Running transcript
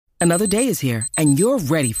Another day is here, and you're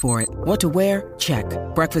ready for it. What to wear? Check.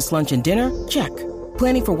 Breakfast, lunch, and dinner? Check.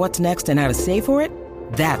 Planning for what's next and how to save for it?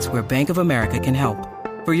 That's where Bank of America can help.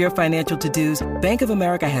 For your financial to-dos, Bank of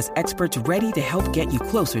America has experts ready to help get you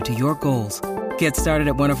closer to your goals. Get started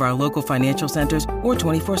at one of our local financial centers or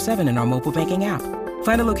 24/7 in our mobile banking app.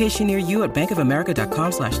 Find a location near you at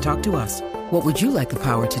bankofamerica.com/talktous. What would you like the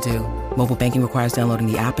power to do? Mobile banking requires downloading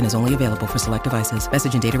the app and is only available for select devices.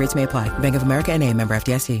 Message and data rates may apply. Bank of America N.A., member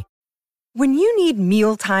FDIC. When you need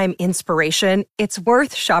mealtime inspiration, it's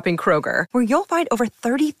worth shopping Kroger, where you'll find over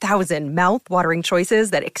 30,000 mouth-watering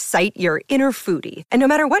choices that excite your inner foodie. And no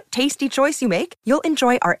matter what tasty choice you make, you'll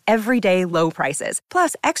enjoy our everyday low prices,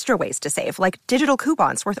 plus extra ways to save, like digital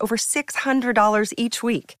coupons worth over $600 each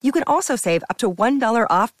week. You can also save up to $1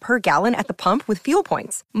 off per gallon at the pump with fuel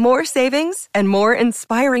points. More savings and more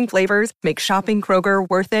inspiring flavors make shopping Kroger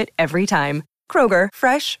worth it every time. Kroger,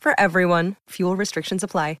 fresh for everyone. Fuel restrictions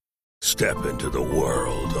apply. Step into the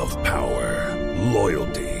world of power,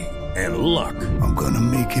 loyalty, and luck. I'm gonna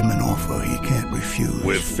make him an offer he can't refuse.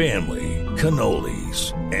 With family,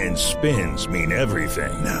 cannolis, and spins mean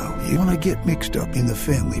everything. Now, you wanna get mixed up in the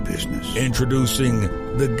family business. Introducing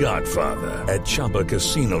The Godfather at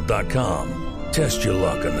ChumbaCasino.com. Test your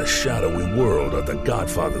luck in the shadowy world of The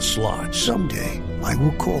Godfather slot. Someday, I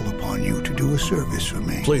will call upon you to do a service for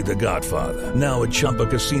me. Play The Godfather, now at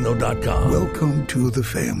ChumbaCasino.com. Welcome to the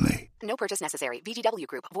family. No purchase necessary. VGW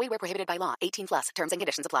Group. Void where prohibited by law. 18+. Terms and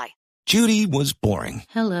conditions apply. Judy was boring.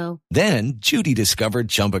 Hello. Then Judy discovered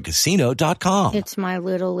ChumbaCasino.com. It's my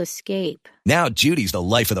little escape. Now Judy's the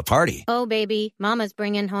life of the party. Oh, baby, mama's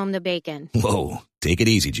bringing home the bacon. Whoa, take it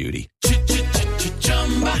easy, Judy.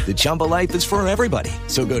 The Chumba life is for everybody.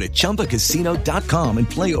 So go to ChumbaCasino.com and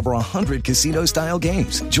play over 100 casino-style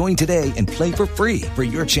games. Join today and play for free for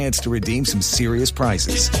your chance to redeem some serious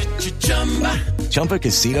prizes.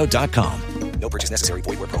 ChumbaCasino.com. No purchase necessary.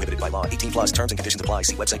 Void where prohibited by law. 18+. Terms and conditions apply.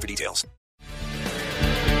 See website for details.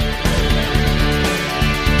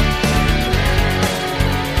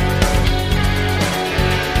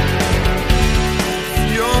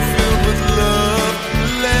 You're filled with love.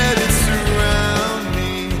 Let it surround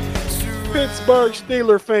me. Pittsburgh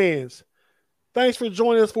Steelers fans, thanks for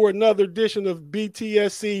joining us for another edition of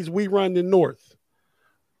BTSC's We Run the North.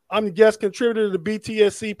 I'm the guest contributor to the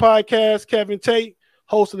BTSC podcast, Kevin Tate,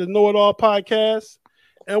 host of the Know It All podcast.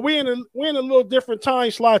 And we're in a little different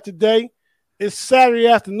time slot today. It's Saturday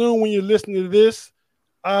afternoon when you're listening to this.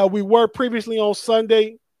 We were previously on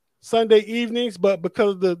Sunday evenings, but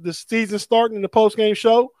because of the season starting in the post-game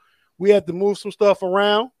show, we had to move some stuff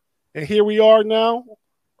around. And here we are now,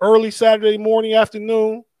 early Saturday morning,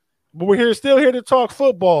 afternoon. But we're still here to talk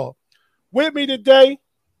football. With me today,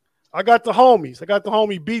 I got the homies. I got the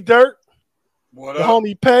homie B Dirt, what the up?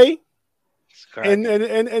 homie Pay, and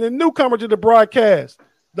a newcomer to the broadcast,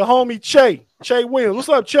 the homie Che Williams. What's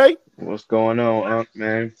up, Che? What's going on,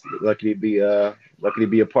 man? Lucky to be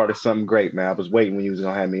a part of something great, man. I was waiting when you was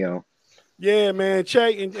gonna have me on. Yeah, man.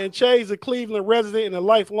 Che and Che's a Cleveland resident and a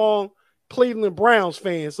lifelong Cleveland Browns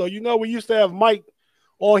fan. So we used to have Mike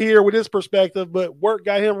on here with his perspective, but work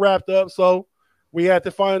got him wrapped up, so we had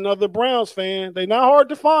to find another Browns fan. They're not hard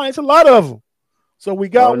to find. It's a lot of them. So we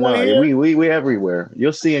got one here. We everywhere.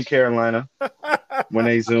 You'll see in Carolina when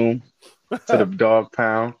they zoom to the dog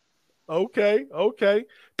pound. Okay.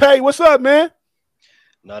 Pay, what's up, man?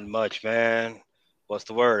 Nothing much, man. What's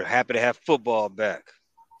the word? Happy to have football back.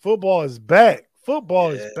 Football is back.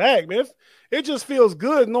 Is back, man. It just feels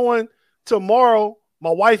good knowing tomorrow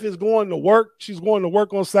my wife is going to work. She's going to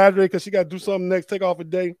work on Saturday because she got to do something next, take off a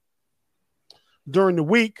day during the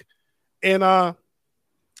week. And I'm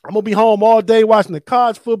going to be home all day watching the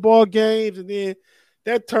college football games, and then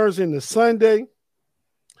that turns into Sunday.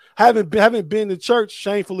 Haven't been to church,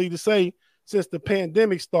 shamefully to say, since the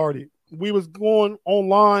pandemic started. We was going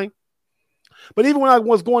online. But even when I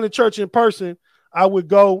was going to church in person, I would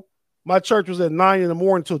go. My church was at 9 in the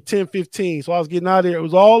morning until 10:15. So I was getting out of there. It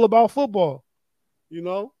was all about football,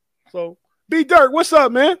 So, B Dirt, what's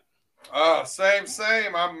up, man?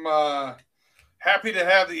 Same. I'm happy to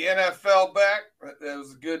have the NFL back. That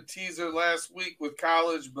was a good teaser last week with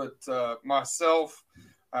college, but myself,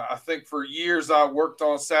 I think for years I worked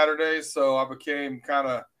on Saturdays, so I became kind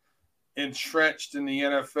of entrenched in the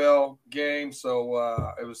NFL game. So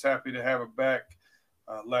I was happy to have it back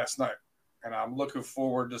last night, and I'm looking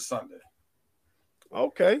forward to Sunday.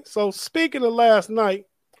 Okay, so speaking of last night,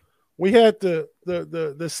 we had the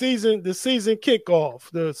season kickoff,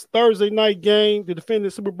 the Thursday night game, the defending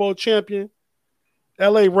Super Bowl champion,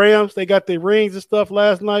 LA Rams. They got their rings and stuff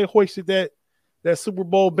last night, hoisted that Super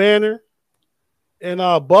Bowl banner. And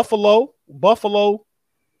Buffalo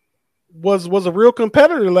was a real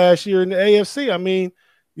competitor last year in the AFC. I mean,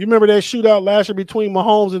 you remember that shootout last year between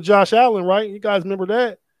Mahomes and Josh Allen, right? You guys remember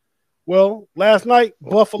that? Well, last night,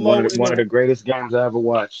 Buffalo. One of the greatest games I ever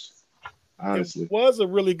watched, honestly. It was a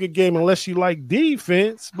really good game unless you like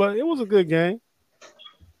defense, but it was a good game.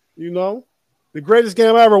 You know, the greatest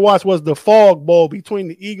game I ever watched was the Fog Bowl between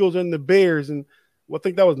the Eagles and the Bears, and I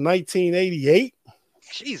think that was 1988.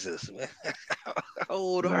 Jesus, man. How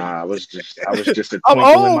old are you? I was just a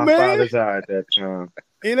twinkle in my father's eye at that time.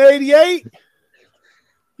 In 88?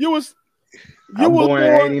 You were born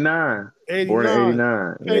in 89. 89. Born in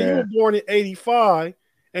 89. Hey, yeah. you were born in 85,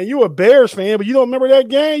 and you a Bears fan, but you don't remember that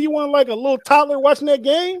game? You weren't like a little toddler watching that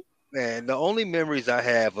game? Man, the only memories I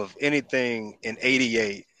have of anything in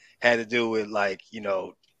 88 had to do with, like, you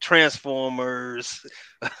know, Transformers,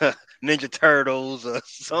 Ninja Turtles, or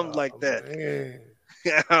something like that. Man.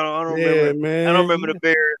 I don't remember. Man. I don't remember the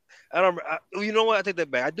Bears. You know what? I take that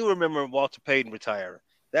back. I do remember Walter Payton retiring.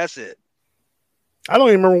 That's it. I don't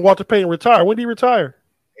even remember Walter Payton retired. When did he retire?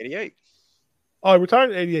 88. Oh, he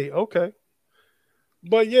retired in 88. Okay.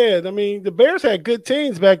 But yeah, I mean, the Bears had good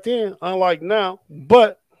teams back then, unlike now.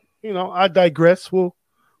 But, you know, I digress. We'll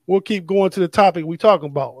keep going to the topic we're talking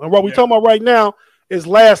about. And what we're talking about right now is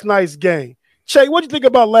last night's game. Che, what do you think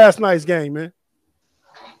about last night's game, man?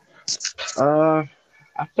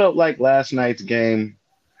 I felt like last night's game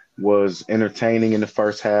was entertaining in the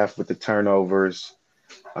first half with the turnovers.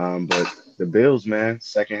 But the Bills, man,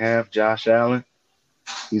 second half, Josh Allen,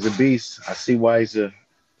 he's a beast. I see why he's I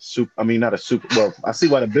see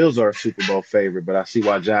why the Bills are a Super Bowl favorite, but I see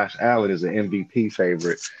why Josh Allen is an MVP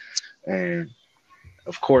favorite. And,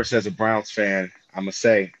 of course, as a Browns fan, I'm going to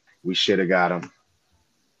say we should have got him.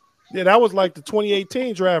 Yeah, that was like the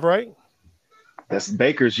 2018 draft, right? That's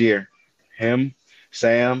Baker's year. Him,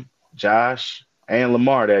 Sam, Josh, and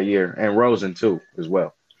Lamar that year, and Rosen too, as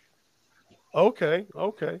well. Okay.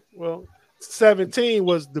 Well, 17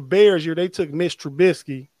 was the Bears year. They took Mitch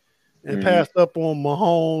Trubisky and passed up on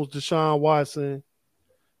Mahomes, Deshaun Watson,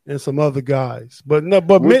 and some other guys. But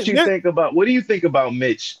what do you think about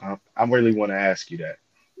Mitch? I really want to ask you that.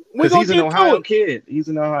 Because he's an Ohio kid. He's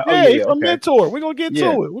an Ohio. Yeah, he's a mentor. We're gonna get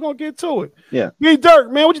to it. We're gonna get to it. Yeah. Hey,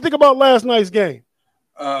 Dirk, man, what you think about last night's game?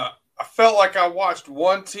 I felt like I watched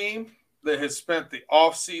one team that had spent the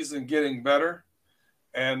offseason getting better,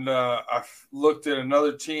 and I looked at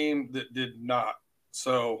another team that did not.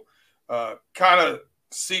 So kind of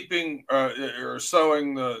seeping or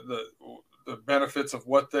sowing the benefits of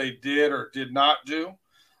what they did or did not do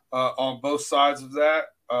on both sides of that.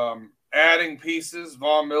 Adding pieces,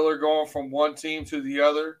 Von Miller going from one team to the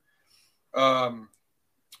other. The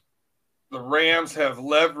Rams have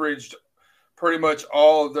leveraged pretty much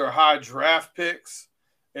all of their high draft picks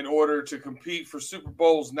in order to compete for Super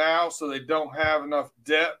Bowls now, so they don't have enough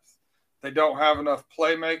depth. They don't have enough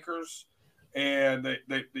playmakers. And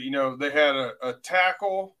they had a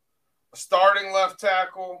tackle, a starting left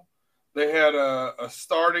tackle. They had a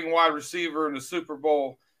starting wide receiver in the Super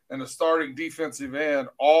Bowl and a starting defensive end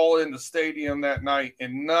all in the stadium that night,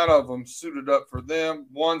 and none of them suited up for them.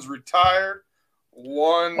 One's retired,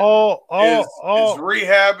 one is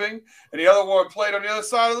rehabbing, and the other one played on the other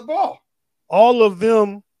side of the ball. All of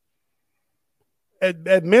them,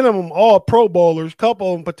 at minimum, all Pro Bowlers,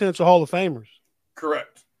 couple of them potential Hall of Famers.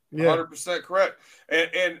 Correct. Yeah. 100% correct.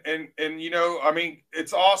 And you know, I mean,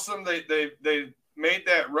 it's awesome they made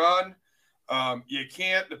that run. You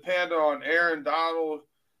can't depend on Aaron Donald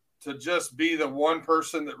to just be the one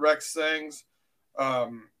person that wrecks things.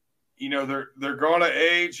 You know, they're going to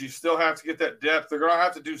age. You still have to get that depth. They're going to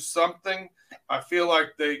have to do something. I feel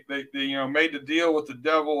like they made the deal with the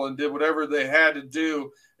devil and did whatever they had to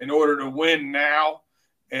do in order to win now,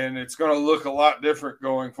 and it's going to look a lot different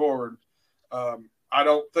going forward. I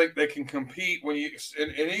don't think they can compete when you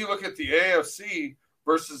look at the AFC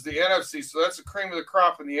versus the NFC. So that's the cream of the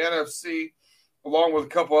crop in the NFC, along with a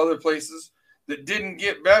couple other places that didn't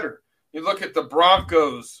get better. You look at the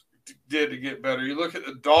Broncos did to get better. You look at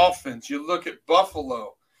the Dolphins. You look at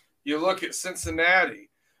Buffalo. You look at Cincinnati.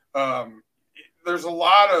 There's a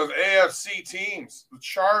lot of AFC teams, the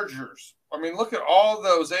Chargers. I mean, look at all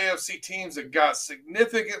those AFC teams that got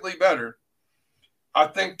significantly better. I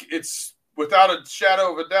think it's, without a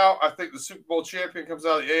shadow of a doubt, I think the Super Bowl champion comes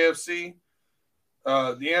out of the AFC.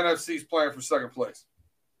 The NFC is playing for second place.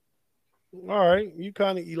 All right, you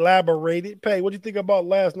kind of elaborated. Pay, what do you think about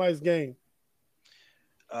last night's game?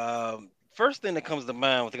 First thing that comes to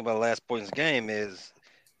mind when thinking about last point's game is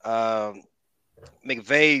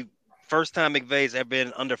McVay. First time McVay's ever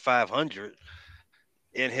been under 500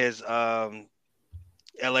 in his LA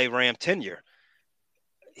Ram tenure.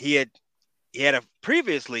 He had he had a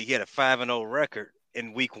 5-0 record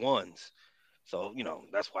in week ones. So,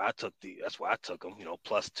 that's why I took him,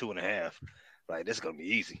 plus 2.5. Like, this is gonna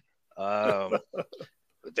be easy.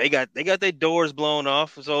 They got their doors blown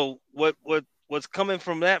off. So what's coming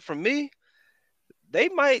from that from me?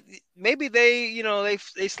 Maybe they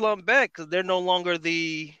slump back because they're no longer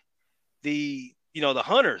the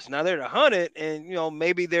hunters. Now they're the hunted, and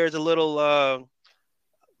maybe there's a little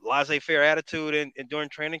laissez-faire attitude in during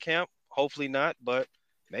training camp. Hopefully not, but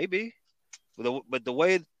maybe. But the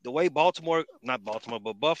way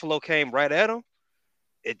Buffalo came right at them,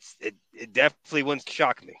 it definitely wouldn't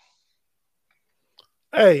shock me.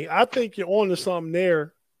 Hey, I think you're on to something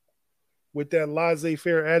there with that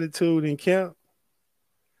laissez-faire attitude in camp.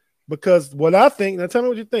 Because what I think, now tell me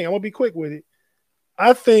what you think. I'm going to be quick with it.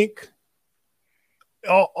 I think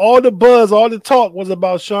all the buzz, all the talk was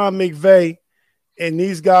about Sean McVay and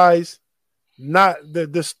these guys, not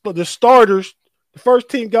the starters, the first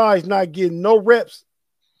team guys not getting no reps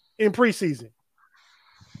in preseason.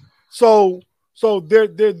 So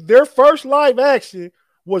their first live action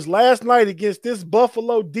was last night against this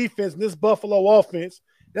Buffalo defense and this Buffalo offense.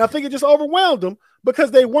 And I think it just overwhelmed them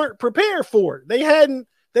because they weren't prepared for it. They hadn't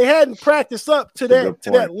practiced up to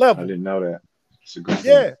that level. I didn't know that. It's a good point.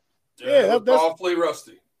 Yeah, that's awfully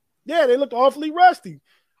rusty. Yeah, they looked awfully rusty.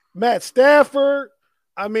 Matt Stafford,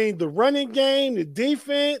 the running game, the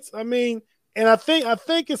defense, and I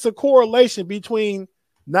think it's a correlation between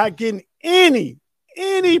not getting any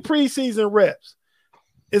preseason reps.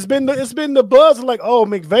 It's been the buzz of like, oh,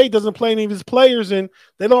 McVay doesn't play any of his players and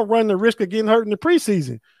they don't run the risk of getting hurt in the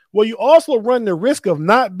preseason. Well, you also run the risk of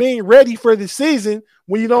not being ready for the season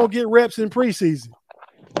when you don't get reps in preseason.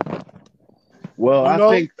 Well, I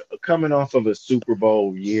think coming off of a Super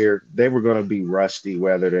Bowl year, they were going to be rusty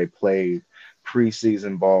whether they played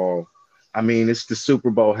preseason ball. It's the Super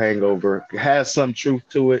Bowl hangover. It has some truth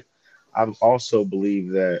to it. I also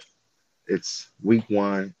believe that it's week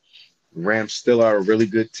one. Rams still are a really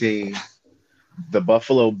good team. The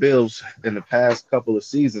Buffalo Bills in the past couple of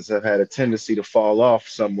seasons have had a tendency to fall off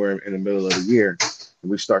somewhere in the middle of the year.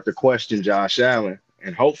 And we start to question Josh Allen,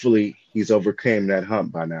 and hopefully he's overcame that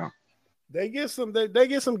hump by now. They get some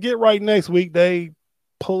get right next week. They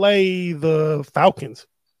play the Falcons.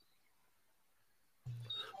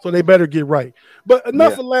 So they better get right. But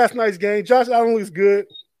enough of last night's game. Josh Allen looks good.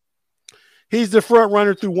 He's the front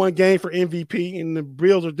runner through one game for MVP, and the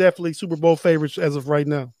Bills are definitely Super Bowl favorites as of right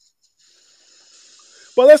now.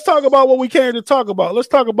 But let's talk about what we came to talk about. Let's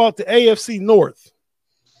talk about the AFC North.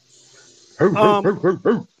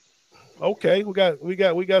 Okay,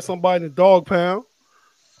 we got somebody in the dog pound.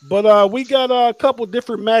 But we got a couple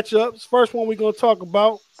different matchups. First one we're going to talk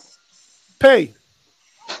about, Pay.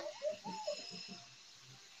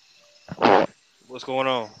 What's going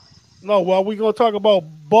on? No, well, we're going to talk about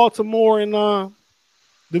Baltimore and the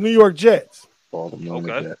New York Jets. Baltimore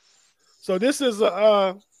Jets. So this is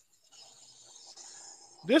a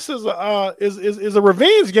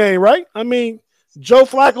revenge game, right? Joe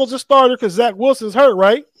Flacco's a starter because Zach Wilson's hurt,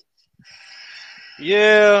 right?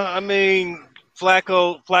 Yeah,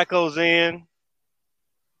 Flacco's in.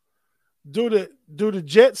 Do the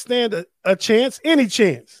Jets stand a chance? Any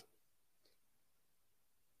chance?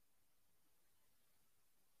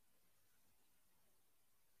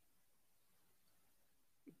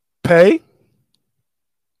 Pay.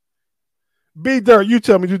 B Dirt, you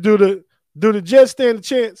tell me. Do the Jets stand a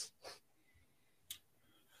chance?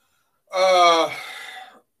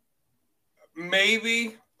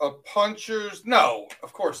 Maybe a puncher's. No,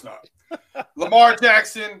 of course not. Lamar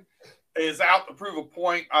Jackson is out to prove a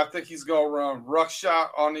point. I think he's going to run ruckshot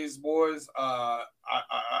on these boys. I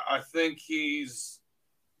think this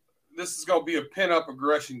is going to be a pin-up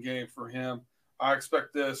aggression game for him. I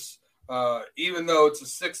expect this, even though it's a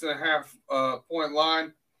 6.5 point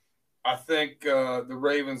line, I think the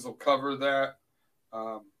Ravens will cover that.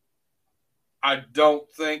 I don't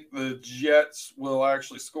think the Jets will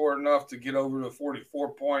actually score enough to get over the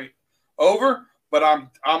 44-point over. But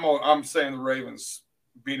I'm saying the Ravens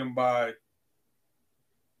beat them by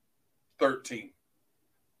 13.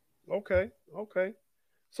 Okay.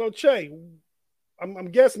 So Che,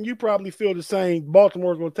 I'm guessing you probably feel the same.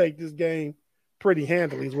 Baltimore's going to take this game pretty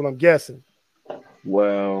handily, is what I'm guessing.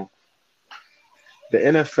 Well, the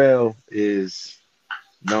NFL is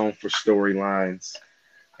known for storylines,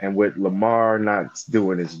 and with Lamar not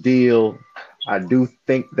doing his deal, I do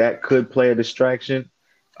think that could play a distraction.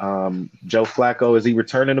 Joe Flacco, is he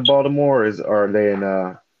returning to Baltimore or are they in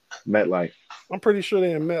MetLife? I'm pretty sure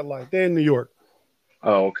they're in MetLife. They're in New York.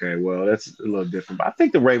 Oh, okay. Well, that's a little different. But I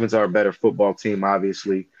think the Ravens are a better football team,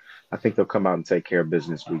 obviously. I think they'll come out and take care of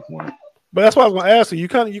business week one. But that's why I was going to ask you. You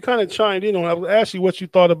kind of chimed in on. I was ask you what you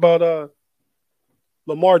thought about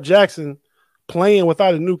Lamar Jackson playing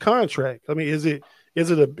without a new contract. I mean, is it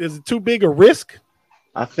too big a risk?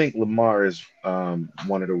 I think Lamar is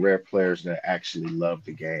one of the rare players that actually love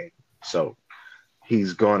the game. So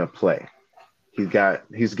he's going to play. He's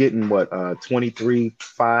getting what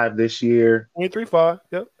 23.5 this year. 23.5,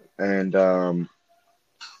 yep. And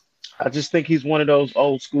I just think he's one of those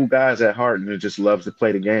old school guys at heart and just loves to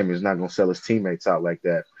play the game. He's not going to sell his teammates out like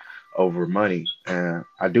that over money. And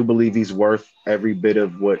I do believe he's worth every bit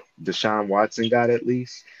of what Deshaun Watson got at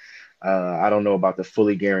least. I don't know about the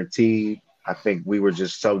fully guaranteed. I think we were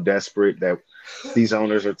just so desperate that these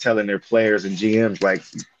owners are telling their players and GMs, like,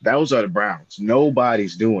 those are the Browns.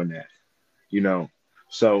 Nobody's doing that, you know.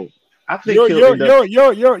 So I think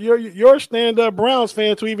you're a stand-up Browns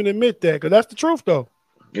fan to even admit that, because that's the truth, though.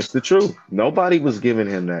 It's the truth. Nobody was giving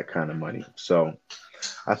him that kind of money. So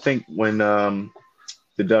I think when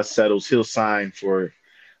the dust settles, he'll sign for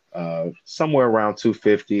somewhere around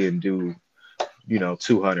 250 and do,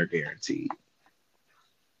 200 guaranteed.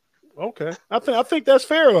 Okay. I think that's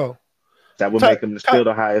fair, though. That would make him still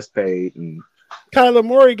the highest paid. And Kyler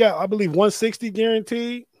Murray got, I believe, 160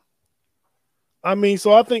 guaranteed. I mean,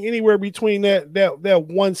 so I think anywhere between that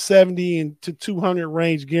 170 and to 200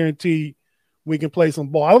 range guaranteed, we can play some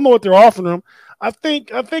ball. I don't know what they're offering him. I think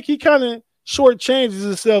he kind of shortchanges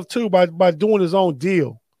himself too by doing his own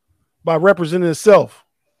deal, by representing himself.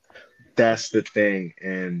 That's the thing,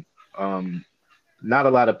 and not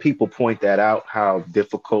a lot of people point that out, how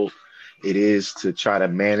difficult it is to try to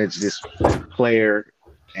manage this player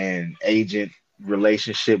and agent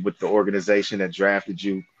relationship with the organization that drafted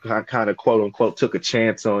you. I kind of quote unquote took a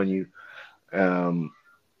chance on you.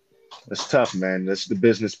 It's tough, man. That's the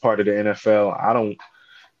business part of the NFL. I don't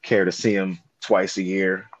care to see him twice a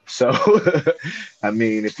year. So, I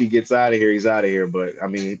mean, if he gets out of here, he's out of here. But, I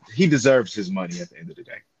mean, he deserves his money at the end of the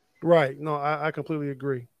day. Right. No, I completely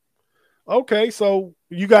agree. Okay, so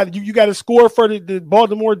you got a score for the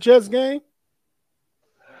Baltimore Jets game?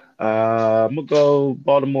 I'm going to go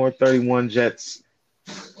Baltimore 31, Jets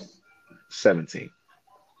 17.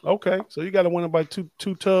 Okay, so you got to win it by two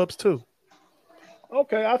tubs too.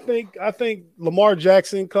 Okay, I think Lamar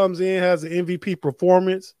Jackson comes in, has an MVP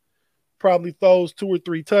performance, probably throws 2 or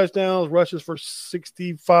 3 touchdowns, rushes for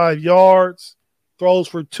 65 yards, throws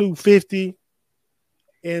for 250,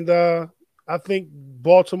 and I think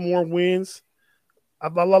Baltimore wins. I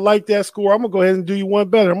like that score. I'm gonna go ahead and do you one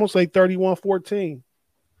better. I'm gonna say 31-14.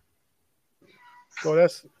 So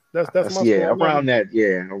that's my score. Around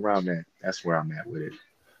that. That's where I'm at with it.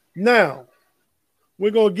 Now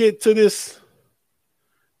we're gonna get to this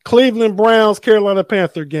Cleveland Browns Carolina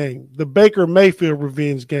Panther game, the Baker Mayfield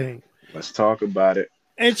revenge game. Let's talk about it.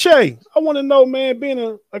 And Che, I want to know, man,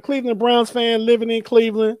 being a Cleveland Browns fan, living in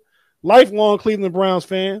Cleveland, lifelong Cleveland Browns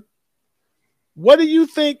fan, what do you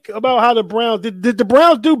think about how the Browns did the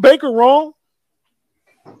Browns do Baker wrong?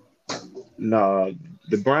 No,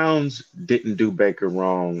 the Browns didn't do Baker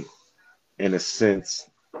wrong in a sense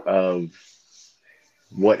of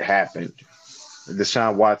what happened.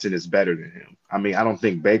 Deshaun Watson is better than him. I mean, I don't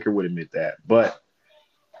think Baker would admit that, but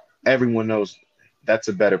everyone knows that's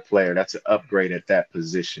a better player. That's an upgrade at that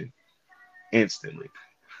position instantly.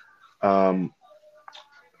 I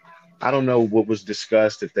don't know what was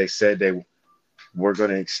discussed, if they said they were going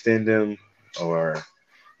to extend him or,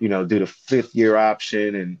 do the 5th-year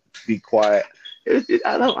option and be quiet.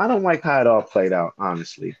 I don't like how it all played out,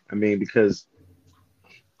 honestly. I mean, because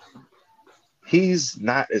he's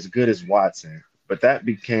not as good as Watson, but that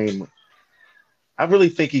became – I really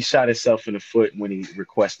think he shot himself in the foot when he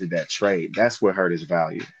requested that trade. That's what hurt his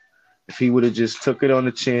value. If he would have just took it on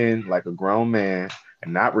the chin like a grown man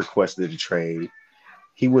and not requested a trade,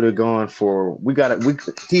 he would have gone for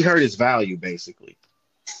he hurt his value basically.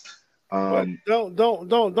 Don't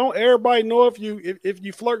everybody know if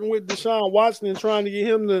you flirting with Deshaun Watson and trying to get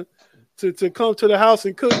him to come to the house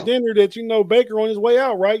and cook dinner that Baker on his way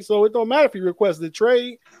out, right? So it don't matter if he requested a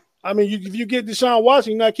trade. I mean, if you get Deshaun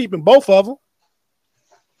Watson, you're not keeping both of them.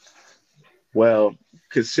 Well,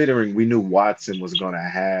 considering we knew Watson was going to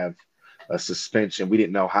have a suspension, we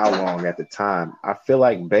didn't know how long at the time. I feel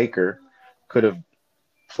like Baker could have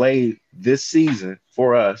played this season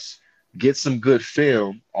for us, get some good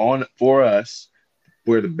film on for us.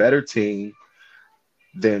 We're the better team.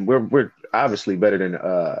 Then we're obviously better than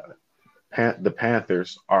the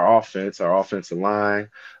Panthers. Our offensive line,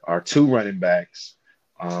 our 2 running backs.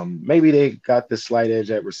 Maybe they got the slight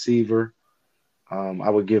edge at receiver. I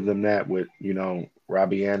would give them that with,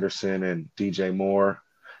 Robbie Anderson and DJ Moore,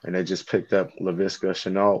 and they just picked up Laviska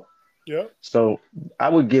Shenault. Yeah. So I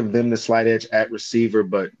would give them the slight edge at receiver,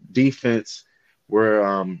 but defense,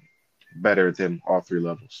 we're better than all three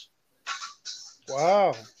levels.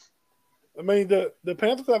 Wow. I mean, the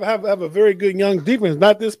Panthers have a very good young defense.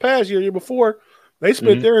 Not this past year before. They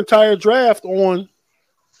spent their entire draft on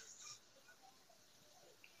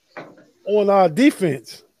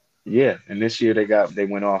defense. Yeah, and this year they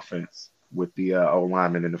went offense with the O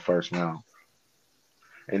lineman in the first round.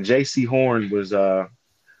 And J.C. Horn was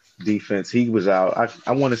defense. He was out.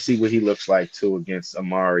 I want to see what he looks like too against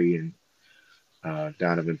Amari and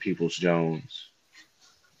Donovan Peoples-Jones.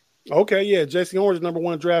 Okay, yeah. J.C. Horn is number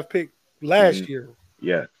 1 draft pick last year.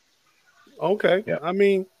 Yeah. Okay. Yeah. I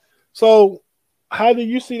mean, so how do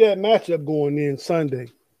you see that matchup going in Sunday?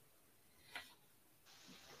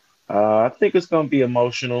 I think it's going to be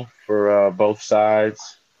emotional for both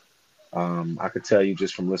sides. I could tell you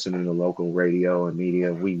just from listening to local radio and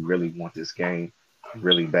media, we really want this game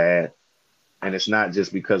really bad. And it's not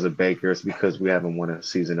just because of Baker. It's because we haven't won a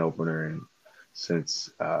season opener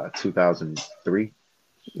since 2003.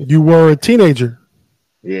 You were a teenager.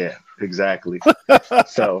 Yeah, exactly.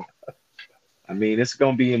 So, I mean, it's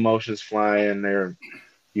going to be emotions flying. They're,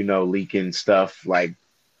 leaking stuff like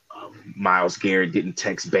Myles Garrett didn't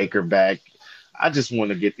text Baker back. I just want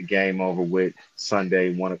to get the game over with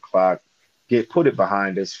Sunday, 1:00. Put it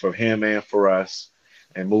behind us for him and for us,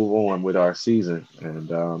 and move on with our season.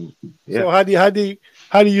 And yeah. So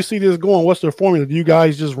how do you see this going? What's the formula? Do you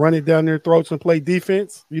guys just run it down their throats and play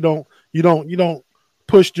defense? You don't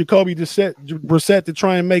push Jacoby Brissett to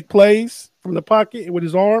try and make plays from the pocket with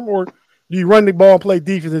his arm, or do you run the ball and play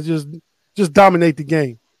defense and just dominate the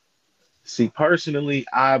game? See, personally,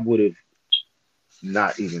 I would have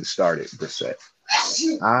not even started Brissett.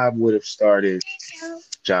 I would have started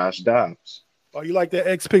Josh Dobbs. Oh, you like that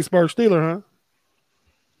ex-Pittsburgh Steeler, huh?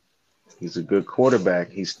 He's a good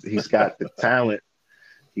quarterback. He's got the talent.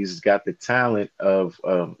 He's got the talent of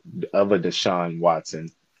a Deshaun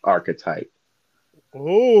Watson archetype.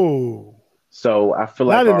 Oh. So I feel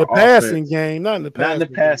like not in the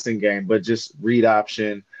passing game, but just read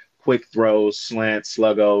option, quick throws, slants,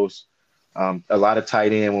 sluggos. A lot of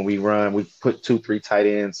tight end when we run. We put 2-3 tight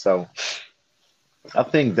ends. So I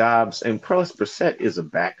think Dobbs and Brissett is a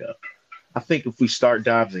backup. I think if we start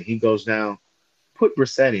Dobbs and he goes down, put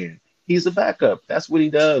Brissett in. He's a backup. That's what he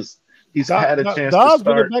does. He's had a chance Dobbs to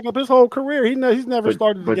start. Been a backup his whole career. He's never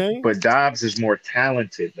started the game. But Dobbs is more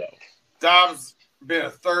talented though. Dobbs been a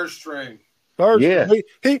third string. Yeah.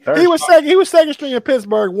 He was second string in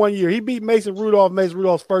Pittsburgh 1 year. He beat Mason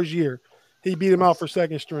Rudolph's first year. He beat him out for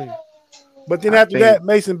second string. But then after that,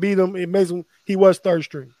 Mason beat him. He was third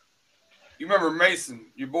string. You remember Mason,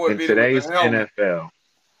 your boy in beat today's him with the helmet.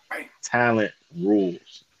 NFL. Talent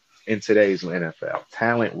rules. In today's NFL,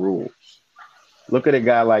 talent rules. Look at a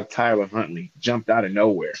guy like Tyler Huntley, jumped out of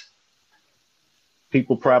nowhere.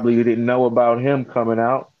 People probably didn't know about him coming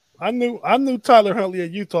out. I knew Tyler Huntley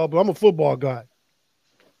at Utah, but I'm a football guy.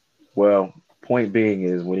 Well, point being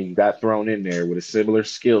is when he got thrown in there with a similar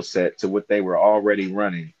skill set to what they were already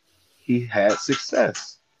running, he had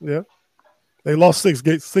success. Yeah. They lost six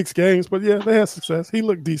games, but yeah, they had success. He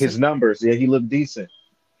looked decent. His numbers, yeah, he looked decent.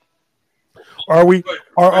 Are we?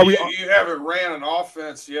 You haven't ran an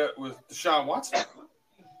offense yet with Deshaun Watson.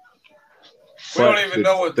 We don't even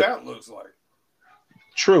know what that looks like.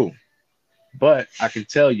 True, but I can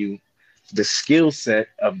tell you, the skill set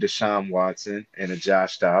of Deshaun Watson and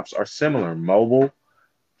Josh Dobbs are similar. Mobile,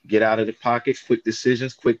 get out of the pocket, quick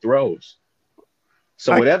decisions, quick throws.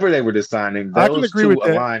 So whatever they were designing, those two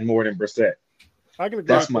align more than Brissett. I can agree.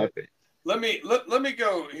 That's my thing. Let me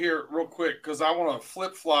go here real quick because I want to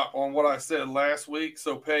flip flop on what I said last week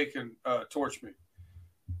so Pay can torch me.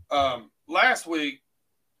 Last week,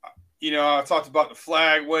 I talked about the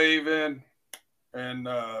flag waving and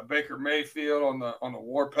Baker Mayfield on the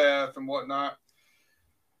warpath and whatnot.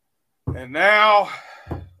 And now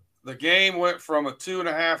the game went from a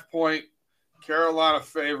 2.5-point Carolina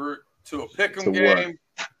favorite to a pick'em game,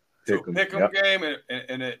 game,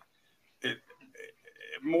 and it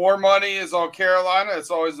more money is on Carolina.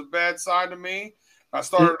 It's always a bad sign to me. I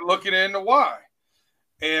started looking into why.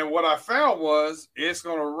 And what I found was it's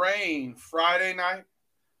going to rain Friday night,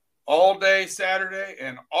 all day Saturday,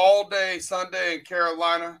 and all day Sunday in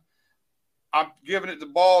Carolina. I'm giving it the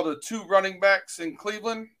ball to 2 running backs in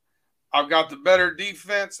Cleveland. I've got the better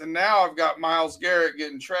defense, and now I've got Myles Garrett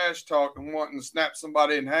getting trash talk and wanting to snap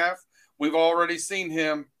somebody in half. We've already seen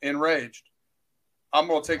him enraged. I'm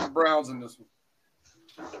going to take the Browns in this one.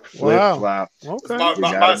 Wow. Okay.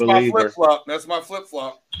 That's my flip flop. That's my flip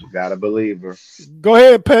flop. You gotta believe her. Go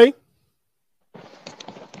ahead, Pay.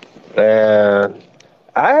 Man,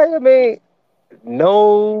 I mean,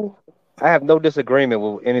 no, I have no disagreement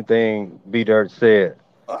with anything B Dirt said.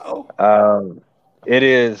 It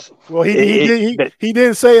is. Well, he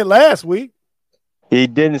didn't say it last week. He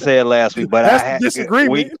didn't say it last week, but That's the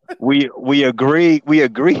disagreement. We agreed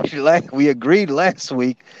last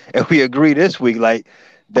week, and we agree this week. Like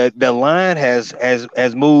the line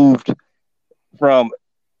has moved from.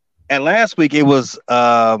 And last week it was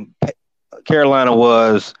Carolina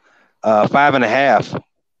was 5.5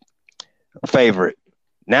 favorite.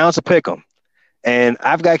 Now it's a pick 'em, and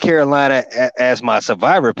I've got Carolina as my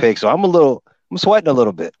survivor pick, so I'm sweating a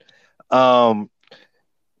little bit.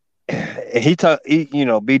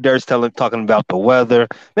 B Dirt's talking about the weather.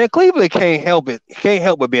 Man, Cleveland can't help but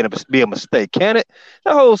be a mistake, can it?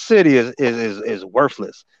 The whole city is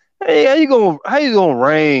worthless. Hey, how you gonna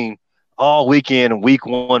rain all weekend in week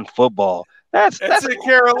 1 football? That's in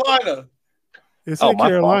Carolina. It's in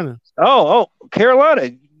Carolina. Oh,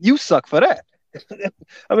 Carolina, you suck for that.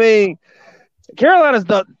 I mean, Carolina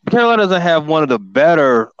doesn't have one of the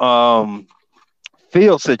better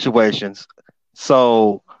field situations.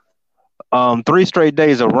 So 3 straight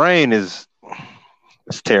days of rain it's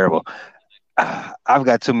terrible. I've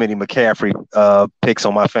got too many McCaffrey picks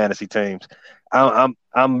on my fantasy teams. I'm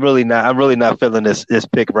really not feeling this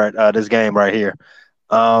pick this game right here.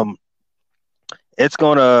 It's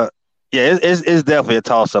definitely a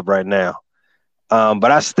toss up right now.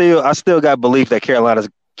 But I still got belief that Carolina's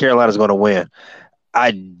going to win.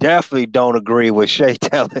 I definitely don't agree with Shay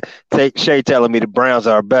telling me the Browns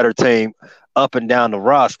are a better team up and down the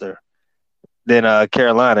roster than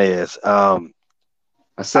Carolina is. I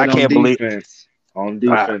can't believe on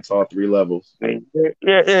defense, all 3 levels.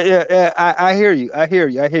 Yeah. I hear you.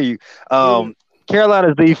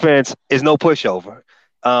 Carolina's defense is no pushover.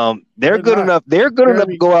 They're good enough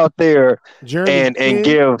to go out there and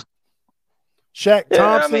give Shaq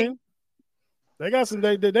Thompson. They got some.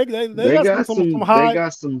 They got some high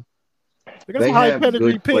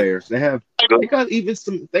pedigree players. They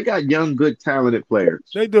got young, good, talented players.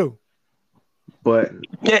 They do. But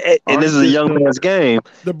and this is a young man's game.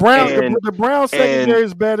 The Browns secondary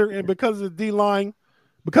is better, and because of the D line,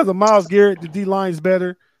 because of Myles Garrett, the D line is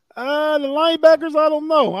better. The linebackers, I don't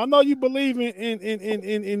know. I know you believe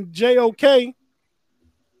in JOK.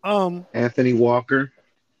 Anthony Walker.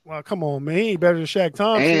 Well, come on, man. He ain't better than Shaq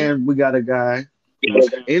Thompson. And we got a guy who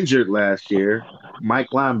was injured last year, Mike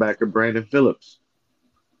linebacker Brandon Phillips.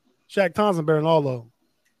 Shaq Thompson better than all of them.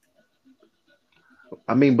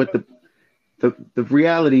 I mean, but the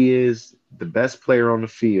reality is the best player on the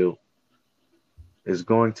field is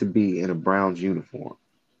going to be in a Browns uniform.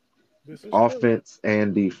 Offense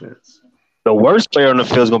and defense. The worst player on the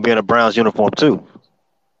field is going to be in a Browns uniform too.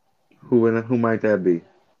 Who might that be?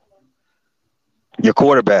 Your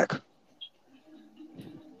quarterback.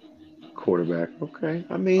 Okay.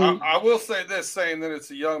 I mean, I will say this, saying that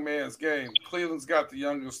it's a young man's game. Cleveland's got the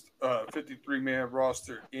youngest 53-man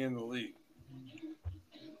roster in the league.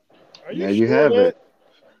 You have it.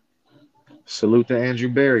 Salute to Andrew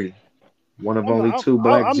Berry, one of only 2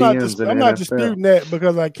 black GMs in the NFL. I'm not disputing that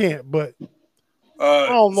because I can't, but I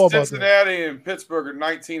don't know about that. Cincinnati and Pittsburgh are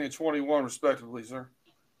 19 and 21 respectively, sir.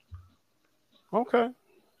 Okay.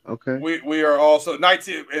 We are also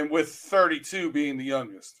 19 and with 32 being the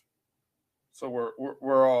youngest. So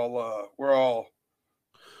we're all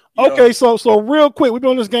okay. So real quick, we've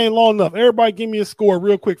been on this game long enough. Everybody, give me a score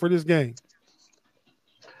real quick for this game.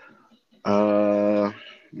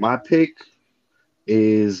 My pick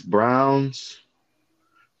is Browns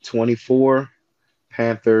 24,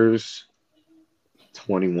 Panthers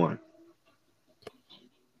 21.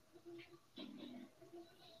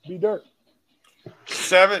 B Dirt.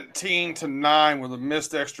 17-9 with a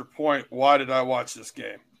missed extra point. Why did I watch this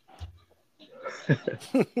game?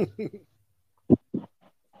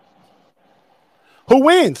 Who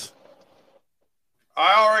wins?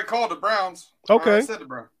 I already called the Browns. Okay. I said the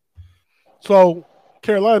Browns. So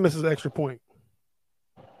Carolina misses an extra point.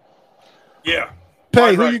 Yeah.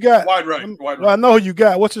 Pay, who you got? Wide right. Well, I know who you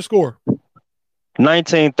got. What's your score?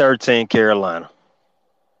 19-13 Carolina.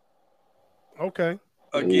 Okay.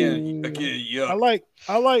 Again, yeah. I like.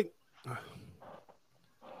 I'm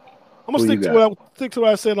gonna stick to what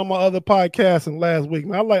I said on my other podcast and last week.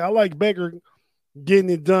 Man, I like Baker getting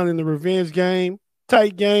it done in the revenge game,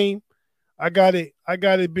 tight game. I got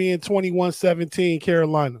it being 21-17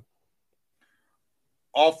 Carolina.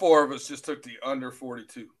 All 4 of us just took the under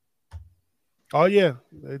 42. Oh yeah,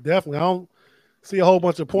 definitely. I don't see a whole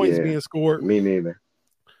bunch of points being scored. Me neither.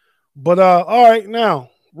 But all right,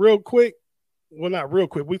 now real quick. Well, not real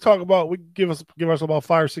quick. We give us about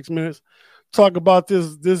 5 or 6 minutes. Talk about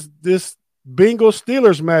this Bengals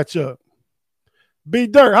Steelers matchup. B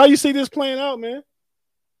Dirt, how you see this playing out, man?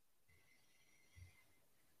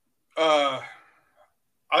 I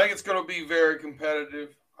think it's going to be very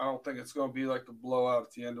competitive. I don't think it's going to be like the blowout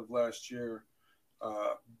at the end of last year.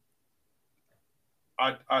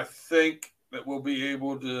 I think that we'll be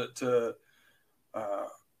able to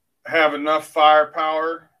have enough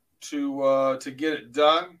firepower to get it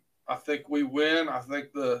done. I think we win. I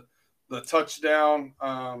think the touchdown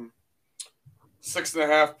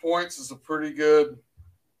 6.5 points is a pretty good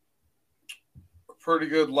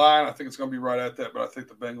line. I think it's going to be right at that, but I think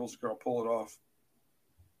the Bengals are going to pull it off.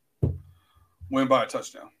 Win by a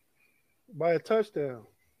touchdown. By a touchdown.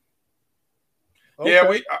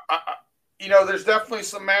 Okay. Yeah, there's definitely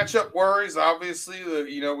some matchup worries. Obviously,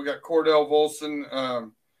 we got Cordell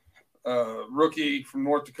Volson, rookie from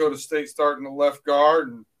North Dakota State, starting the left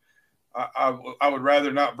guard, and I would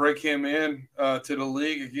rather not break him in to the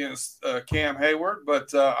league against Cam Hayward,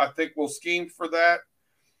 but I think we'll scheme for that.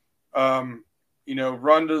 Run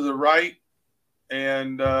to the right,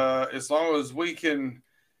 and as long as we can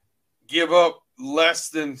give up less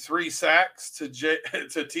than 3 sacks to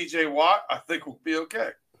TJ Watt, I think we'll be okay.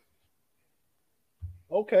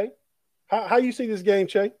 Okay. How you see this game,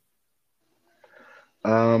 Che?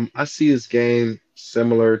 I see this game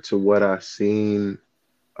similar to what I seen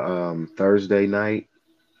Thursday night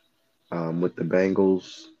with the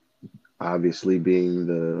Bengals, obviously being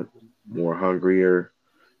the more hungrier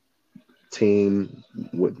team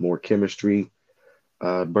with more chemistry.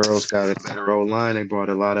 Burrow's got a better O-line. They brought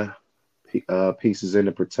a lot of pieces in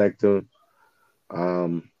to protect him.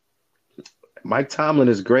 Mike Tomlin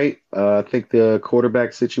is great. I think the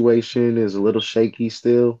quarterback situation is a little shaky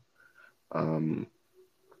still. Taking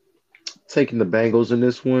the Bengals in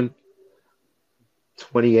this one,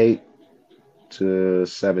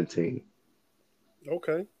 28-17.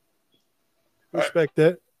 Okay. Respect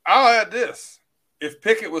that. I'll add this. If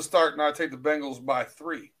Pickett was starting, I'd take the Bengals by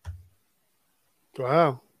 3.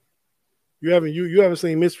 Wow. You haven't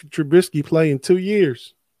seen Mr. Trubisky play in 2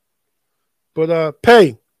 years. But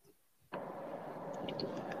Pay.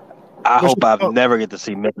 I hope I never get to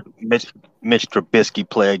see Mitch Trubisky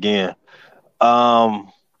play again. I'm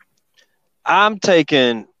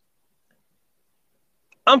taking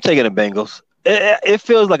the Bengals. It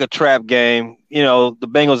feels like a trap game. The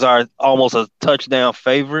Bengals are almost a touchdown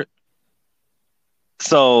favorite.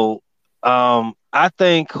 So I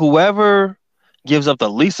think whoever gives up the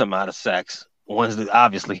least amount of sacks wins this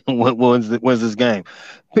game.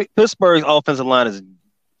 Pittsburgh's offensive line is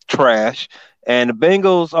trash, and the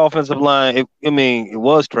Bengals' offensive line, it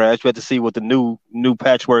was trash. We had to see what the new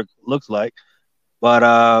patchwork looks like. But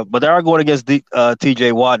they are going against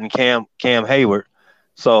TJ Watt and Cam Hayward.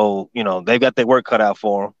 So, they've got their work cut out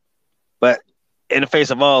for them. But in the face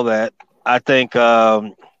of all that, I think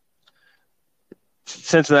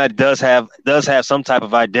Cincinnati does have some type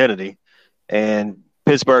of identity, and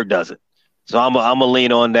Pittsburgh doesn't. So I'm gonna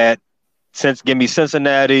lean on that. Give me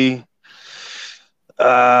Cincinnati. Say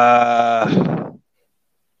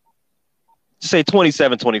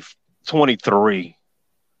 27-23.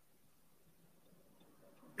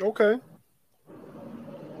 Okay.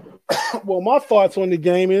 Well, my thoughts on the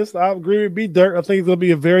game is I agree with B Dirt. I think it'll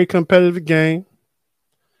be a very competitive game.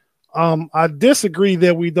 I disagree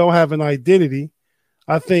that we don't have an identity.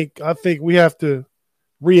 I think we have to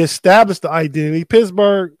reestablish the identity.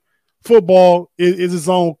 Pittsburgh football is its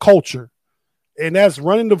own culture, and that's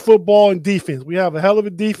running the football and defense. We have a hell of a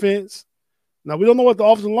defense. Now, we don't know what the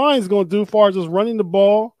offensive line is going to do as far as just running the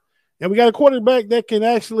ball, and we got a quarterback that can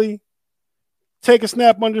actually take a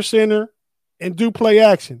snap under center and do play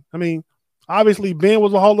action. I mean, obviously, Ben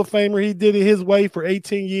was a Hall of Famer. He did it his way for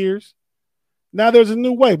 18 years. Now there's a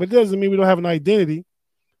new way, but it doesn't mean we don't have an identity.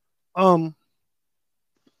 I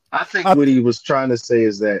think what he was trying to say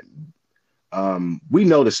is that we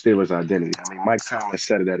know the Steelers' identity. I mean, Mike Tomlin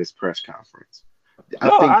said it at his press conference.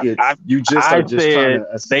 You just trying to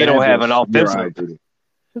they don't have an offensive.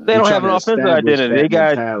 They don't have an offensive identity.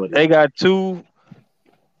 They got two.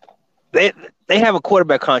 They have a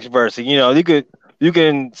quarterback controversy. You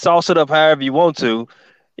can sauce it up however you want to.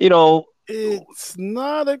 It's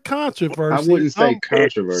not a controversy. I wouldn't say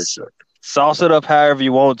controversial. Sauce it up however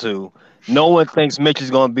you want to. No one thinks Mitch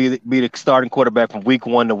is going to be the starting quarterback from week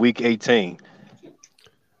 1 to week 18.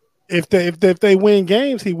 If they win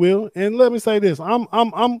games, he will. And let me say this: I'm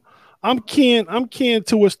kin to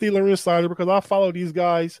a Steeler insider because I follow these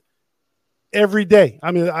guys every day.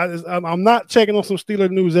 I mean, I'm not checking on some Steeler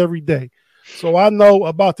news every day. So I know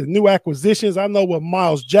about the new acquisitions. I know what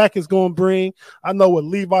Miles Jack is going to bring. I know what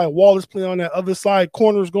Levi Wallace playing on that other side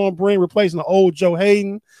corner is going to bring, replacing the old Joe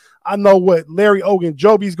Hayden. I know what Larry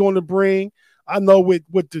Ogunjobi's going to bring. I know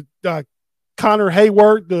what the Connor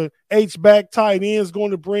Hayward, the H-back tight end, is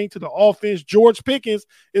going to bring to the offense. George Pickens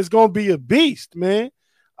is going to be a beast, man.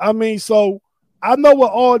 I mean, so I know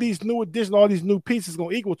what all these new additions, all these new pieces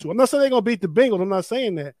going to equal to. I'm not saying they're going to beat the Bengals. I'm not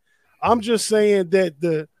saying that. I'm just saying that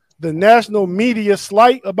the national media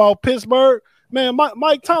slight about Pittsburgh, man,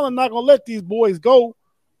 Mike Tomlin not going to let these boys go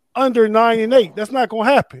under 9-8. That's not going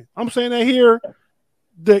to happen. I'm saying that here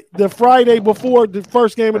the Friday before the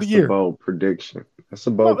first game of the year. That's a bold prediction. That's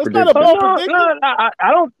a bold prediction. Not a bold prediction.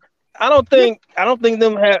 I don't think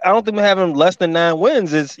them having less than 9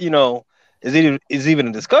 wins is even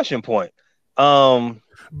a discussion point. I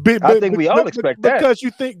think we all expect that. Because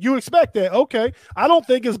you expect that. Okay. I don't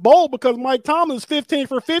think it's bold because Mike Tomlin's 15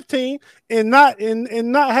 for 15 and not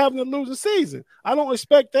having a losing season. I don't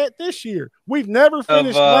expect that this year. We've never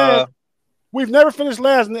finished last. We've never finished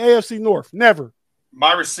last in the AFC North. Never.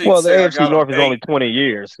 My receipt. Well, the AFC North is only 20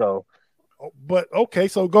 years, so. But okay,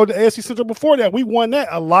 so go to AFC Central before that. We won that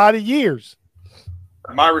a lot of years.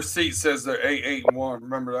 My receipt says they're 8-1.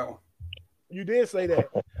 Remember that one? You did say that.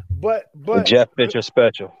 But the Jeff Fisher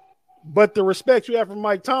special. But the respect you have for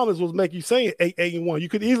Mike Tomlin was make you say 8-1. You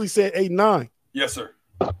could easily say 8-9. Yes, sir.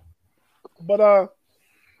 But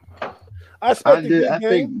I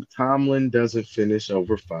think Tomlin doesn't finish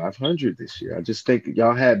over 500 this year. I just think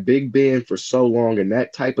y'all had Big Ben for so long, and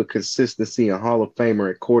that type of consistency and Hall of Famer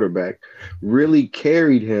at quarterback really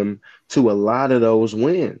carried him to a lot of those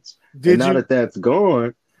wins. Now that that's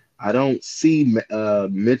gone, I don't see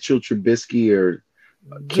Mitchell Trubisky or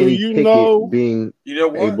Kenny Pickett being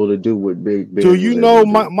able to do what Big Ben. Do you know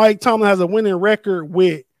Mike Tomlin has a winning record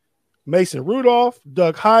with Mason Rudolph,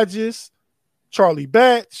 Doug Hodges, Charlie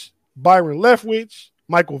Batch, Byron Leftwich,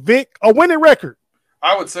 Michael Vick, a winning record.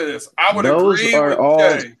 I would say this. I would agree with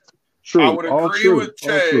Jay. True. I would agree with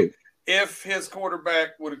Jay if his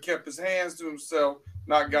quarterback would have kept his hands to himself,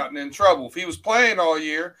 not gotten in trouble. If he was playing all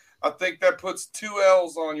year, I think that puts 2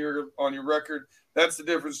 L's on your record. That's the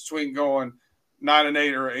difference between going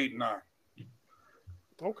 9-8 or 8-9.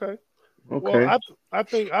 Okay. Well,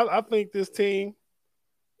 I think this team.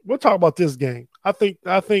 We'll talk about this game. I think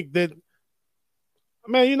that.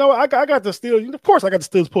 Man, I got the Steelers. Of course, I got the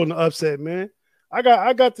Steelers pulling the upset, man. I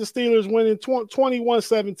got the Steelers winning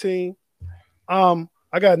 21-17.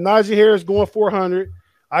 I got Najee Harris going 400.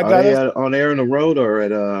 I got on air on the road or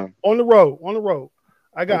at on the road.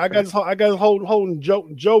 I got holding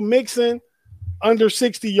Joe Mixon under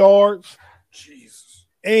 60 yards. Jesus.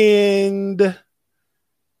 And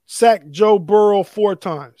sacked Joe Burrow 4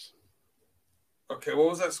 times. Okay, what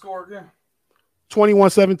was that score again?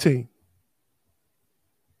 21-17.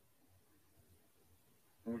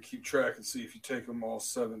 I'm gonna keep track and see if you take them all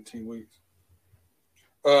 17 weeks.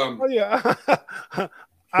 Yeah,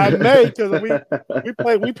 I may because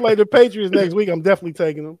we play the Patriots next week. I'm definitely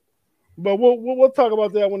taking them, but we'll talk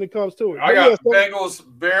about that when it comes to it. I got Bengals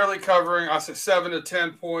barely covering. I said 7 to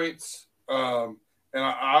 10 points, and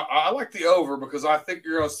I like the over because I think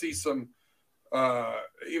you're gonna see some.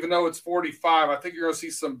 Even though it's 45, I think you're gonna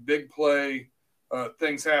see some big play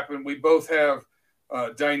things happen. We both have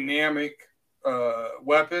dynamic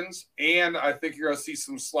weapons, and I think you're going to see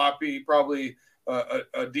some sloppy, probably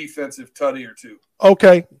a defensive tutty or two.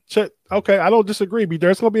 Okay, I don't disagree.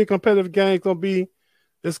 There's going to be a competitive game. It's going to be,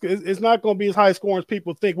 it's not going to be as high scoring as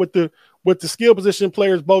people think. With the skill position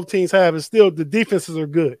players both teams have, and still the defenses are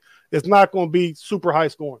good. It's not going to be super high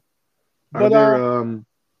scoring. But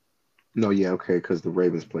because the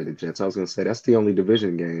Ravens play the Jets. I was going to say that's the only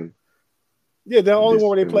division game. Yeah, the only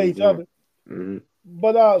one where they play each other. Mm-hmm.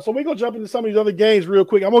 But so we're going to jump into some of these other games real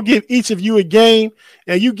quick. I'm going to give each of you a game,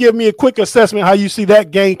 and you give me a quick assessment how you see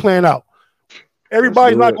that game playing out.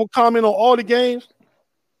 Everybody's not going to comment on all the games.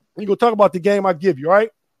 We're going to talk about the game I give you, all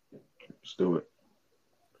right? Let's do it.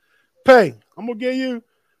 Pay, I'm going to give you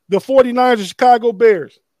the 49ers and Chicago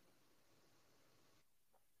Bears.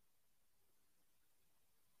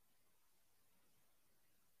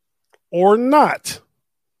 Or not.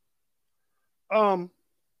 All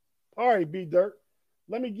right, B Dirt.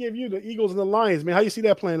 Let me give you the Eagles and the Lions, man. How you see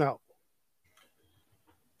that playing out?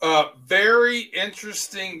 Very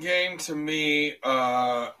interesting game to me.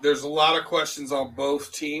 There's a lot of questions on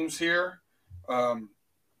both teams here. Does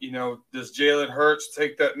Jalen Hurts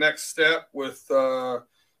take that next step with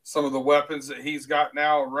some of the weapons that he's got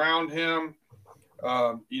now around him?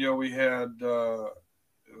 We had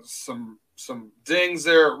some dings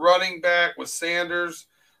there at running back with Sanders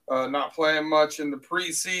not playing much in the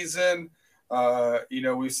preseason.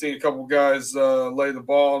 We've seen a couple guys lay the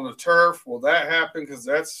ball on the turf. Will that happen? Because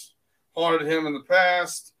that's haunted him in the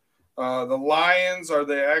past. The Lions, are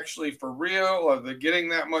they actually for real? Are they getting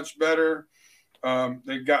that much better?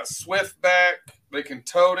 They've got Swift back. They can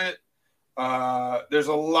tote it. There's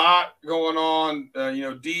a lot going on,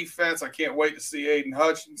 defense. I can't wait to see Aiden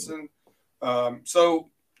Hutchinson. So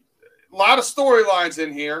a lot of storylines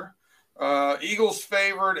in here. Eagles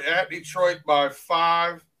favored at Detroit by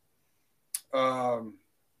 5. A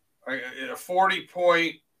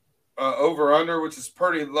 40-point over-under, which is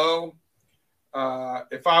pretty low.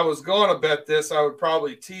 If I was going to bet this, I would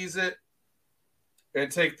probably tease it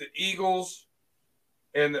and take the Eagles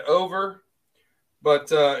and the over.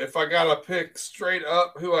 But if I got to pick straight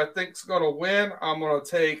up who I think is going to win, I'm going to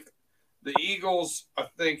take the Eagles, I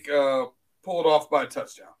think, pulled off by a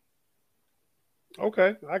touchdown.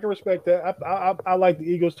 Okay, I can respect that. I like the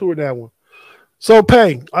Eagles too in that one. So,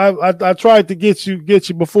 Pay, I tried to get you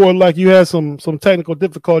before, like you had some technical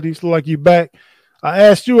difficulties, like you back. I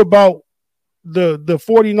asked you about the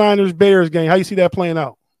 49ers Bears game. How you see that playing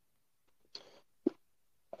out?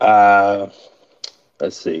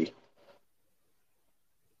 Let's see.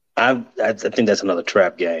 I think that's another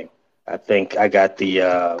trap game. I think I got the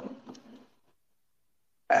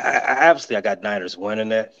obviously I got Niners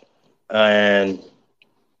winning it, and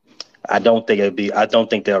I don't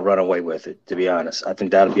think they'll run away with it, to be honest. I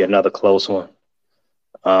think that'll be another close one.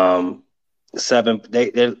 7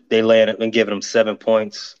 they landed and giving them 7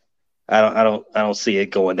 points. I don't see it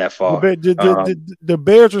going that far. The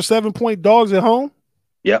Bears are 7-point dogs at home?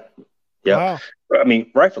 Yep. Wow. I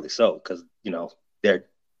mean, rightfully so, because they're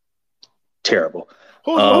terrible.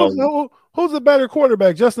 Who's the better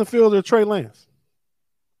quarterback, Justin Fields or Trey Lance?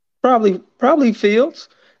 Probably Fields.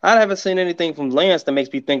 I haven't seen anything from Lance that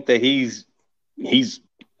makes me think that he's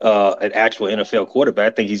an actual NFL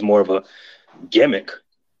quarterback. I think he's more of a gimmick.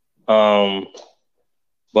 But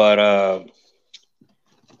I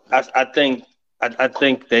think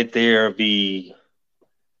that there'll be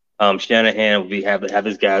Shanahan will have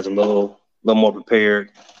his guys a little more prepared,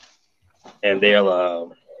 and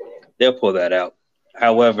they'll pull that out.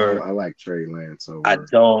 However, I like Trey Lance over. I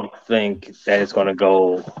don't think that it's going to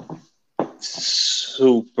go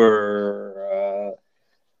super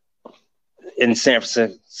in San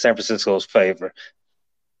Francisco's favor.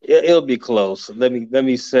 It'll be close. Let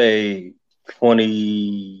me say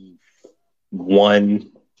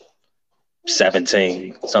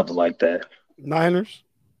 21-17, something like that. Niners?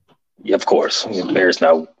 Yeah, of course. Bears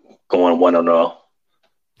now going 1-0.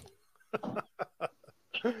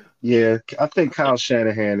 Yeah, I think Kyle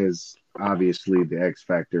Shanahan is obviously the X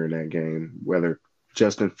factor in that game, whether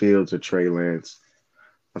Justin Fields or Trey Lance.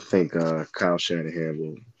 I think Kyle Shanahan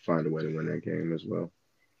will find a way to win that game as well.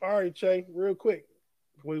 All right, Che, real quick.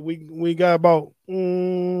 We got about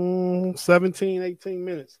 17, 18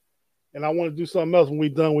 minutes, and I want to do something else when we're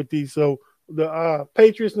done with these. So the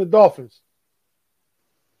Patriots and the Dolphins.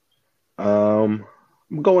 I'm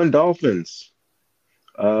going Dolphins.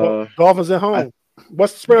 Dolphins at home.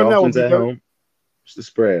 What's the spread on that one? Dolphins at home. What's the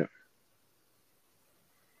spread?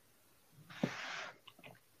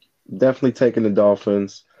 Definitely taking the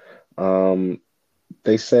Dolphins.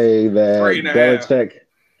 They say that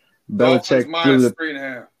Belichick minus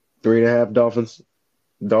 3.5. 3.5 Dolphins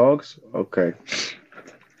dogs. Okay.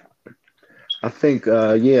 I think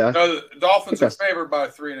No, the Dolphins are favored by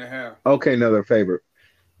 3.5. Okay, another favorite.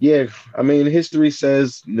 Yeah, I mean, history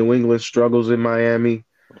says New England struggles in Miami.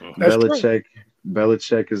 Belichick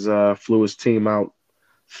flew his team out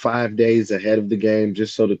 5 days ahead of the game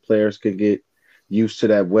just so the players could get used to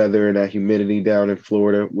that weather and that humidity down in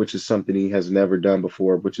Florida, which is something he has never done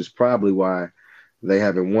before, which is probably why they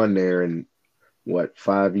haven't won there in,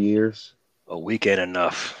 5 years? A week ain't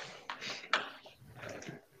enough.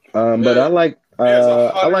 But I like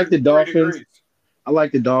the Dolphins. Degrees. I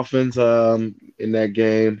like the Dolphins in that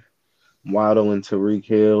game. Waddle and Tyreek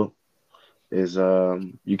Hill is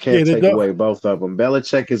you can't take away both of them.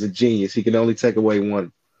 Belichick is a genius. He can only take away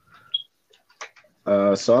one.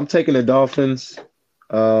 So I'm taking the Dolphins,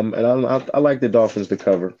 and I like the Dolphins to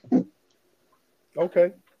cover.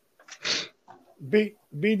 Okay. B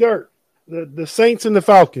Dirt, the Saints and the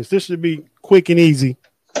Falcons. This should be quick and easy.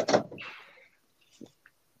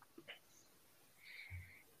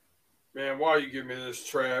 Man, why you give me this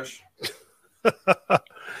trash?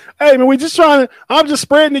 Hey, man, I'm just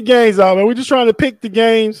spreading the games out, man. We're just trying to pick the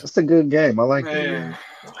games. It's a good game. I like it.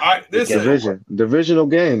 Divisional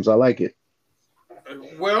games. I like it.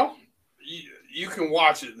 Well, you can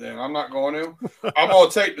watch it then. I'm not going to. I'm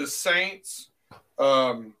going to take the Saints.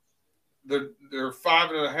 They're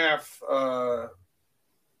 5.5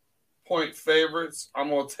 point favorites. I'm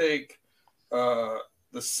going to take the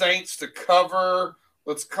Saints to cover.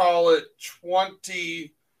 Let's call it 24.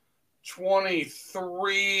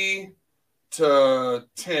 23-10.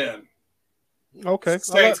 Okay.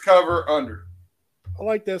 Saints cover under. I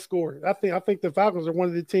like that score. I think the Falcons are one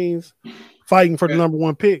of the teams fighting for the number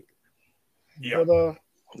one pick. Yeah. But,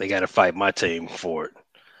 they got to fight my team for it.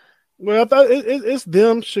 well, I thought it's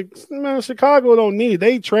them. Man, Chicago don't need it.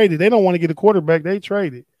 They traded. They don't want to get a quarterback. They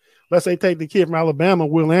traded. Unless they take the kid from Alabama,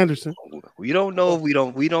 Will Anderson. We don't know. We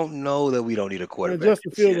don't know that we don't need a quarterback. Man,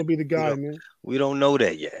 Justin Fields will be the guy, man. We don't know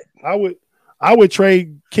that yet. I would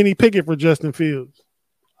trade Kenny Pickett for Justin Fields.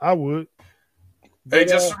 I would. Hey,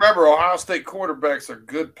 just remember, Ohio State quarterbacks are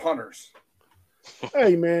good punters.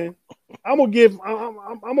 Hey, man, I'm gonna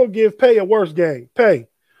give Pay a worse game. Pay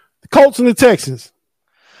the Colts and the Texans.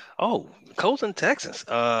 Oh, Colts and Texans.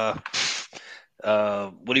 What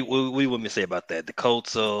do you want me to say about that? The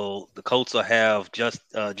Colts will have just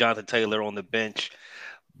Jonathan Taylor on the bench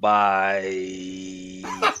by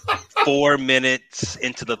 4 minutes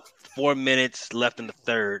left in the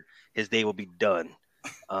third. His day will be done.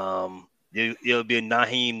 It'll be a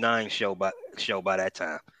Naheem 9 show by that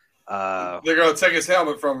time. They're gonna take his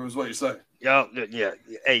helmet from him, is what you're saying. Yeah.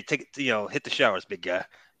 Hey, take it. Hit the showers, big guy.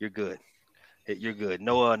 You're good. You're good.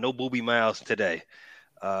 No Booby Miles today.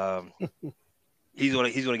 He's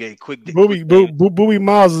gonna get a quick. Booby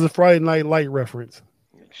Miles is a Friday Night Light reference.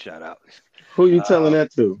 Shout out. Who you telling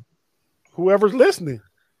that to? Whoever's listening.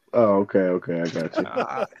 Oh, okay, I got you.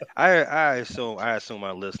 I assume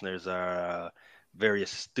our listeners are very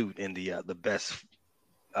astute in the best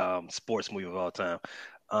sports movie of all time.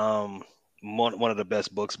 One of the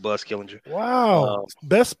best books, Buzz Killinger. Wow,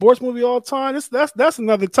 best sports movie of all time. That's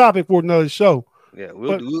another topic for another show. Yeah,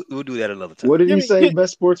 we'll do that another time. What did you say?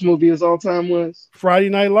 Best sports movie of all time was Friday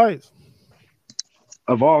Night Lights.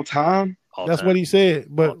 Of all time. That's what he said.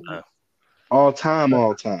 But all time.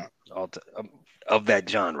 Of that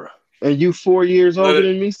genre. And you 4 years older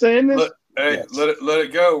than me saying this? Let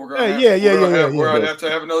it go. We're gonna we're gonna have to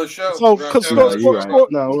have another show. So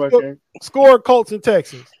score Colts and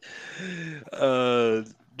Texans.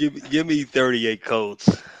 Give me 38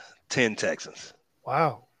 Colts, 10 Texans.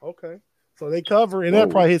 Wow. Okay. So they cover, and that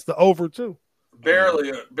probably hits the over too.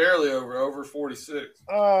 Barely over 46.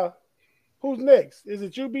 Who's next? Is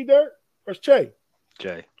it you, B Dirt, or Che?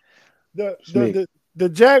 Jay. The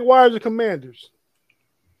Jaguars or Commanders?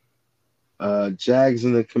 Jags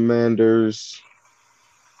and the Commanders.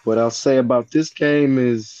 What I'll say about this game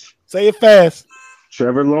is say it fast.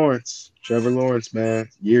 Trevor Lawrence, man.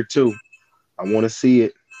 Year 2. I want to see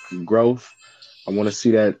it. Growth. I want to see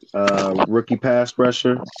that rookie pass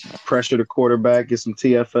pressure the quarterback, get some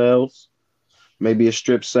TFLs, maybe a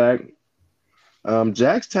strip sack.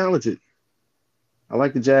 Jags talented. I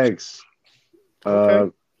like the Jags.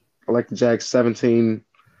 Okay. I like the Jags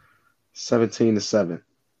 17-7.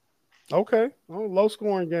 Okay. Low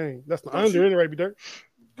scoring game. That's the under anyway, B Dirt.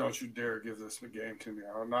 Don't you dare give this game to me.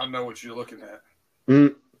 I know what you're looking at.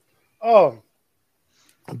 Oh.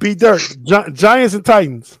 B Dirt. Giants and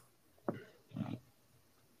Titans.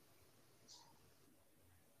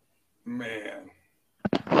 Man.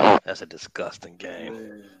 That's a disgusting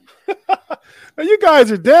game. You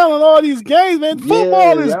guys are down on all these games, man.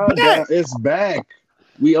 Football is back. It's back.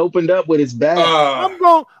 We opened up with it's back. I'm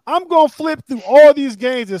going to flip through all these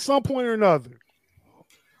games at some point or another.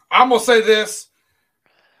 I'm going to say this.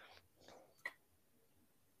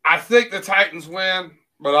 I think the Titans win,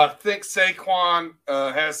 but I think Saquon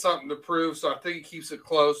has something to prove, so I think he keeps it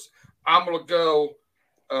close. I'm going to go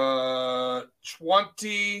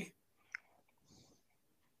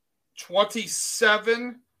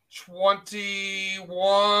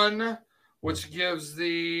 27-21, which gives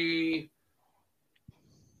the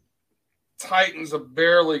Titans a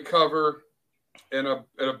barely cover and a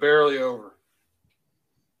barely over.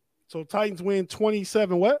 So Titans win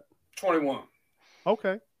 27 what? 21.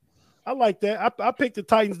 Okay. I like that. I picked the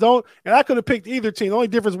Titans, and I could have picked either team. The only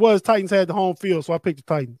difference was Titans had the home field, so I picked the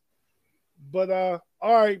Titans. But all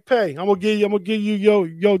right, Pay. I'm gonna give you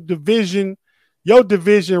your division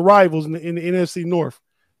rivals in the NFC North.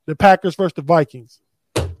 The Packers versus the Vikings.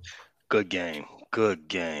 Good game.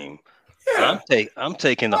 Yeah. I'm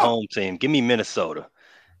taking the home team. Give me Minnesota.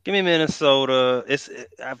 It's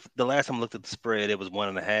the last time I looked at the spread, it was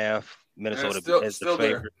 1.5. Minnesota is the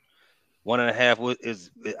favorite. There. 1.5 is.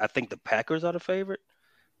 I think the Packers are the favorite.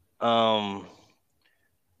 I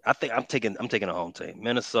think I'm taking a home team,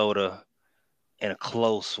 Minnesota, and a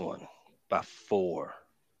close one by 4.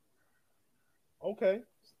 Okay.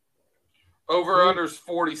 Over under's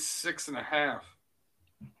 46.5.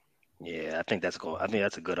 Yeah, I think that's a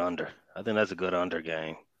good under. I think that's a good under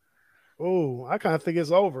game. Oh, I kind of think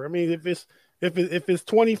it's over. I mean, if it's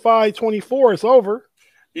 25-24, it's over.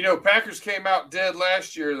 You know, Packers came out dead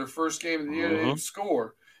last year, their first game of the year. They didn't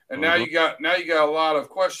score, and now you got a lot of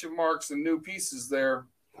question marks and new pieces there.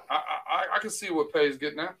 I can see what Pay's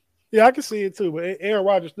getting at. Yeah, I can see it too. But Aaron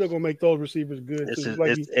Rodgers still gonna make those receivers good too.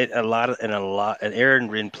 And Aaron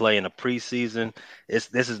didn't play in a preseason.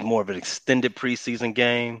 This is more of an extended preseason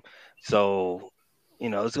game, so you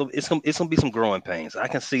know it's gonna be some growing pains. I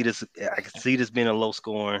can see this being a low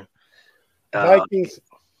scoring. Vikings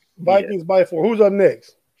by 4. Who's up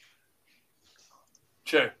next?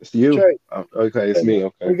 Che. It's you. Che. Okay, it's me.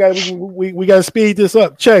 Okay. We got to speed this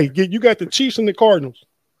up. Che, you got the Chiefs and the Cardinals.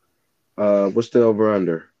 What's the over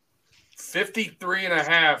under?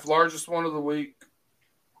 53.5, largest one of the week.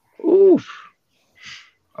 Oof.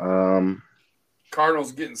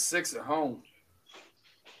 Cardinals getting 6 at home.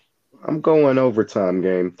 I'm going overtime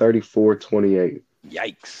game, 34-28.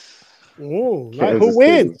 Yikes. Oh, who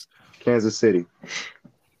wins? Kansas City.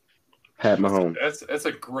 Pat Mahomes. That's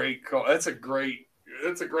a great call. That's a great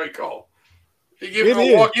call. He's giving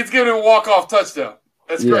him a walk-off touchdown.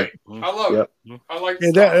 That's great. I love it. I like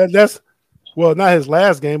that's well, not his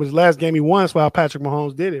last game, but his last game he won. That's why Patrick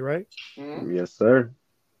Mahomes did it, right? Mm-hmm. Yes, sir.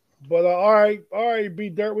 But all right, B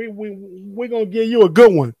Dirt. We're gonna give you a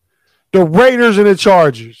good one. The Raiders and the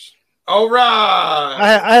Chargers. All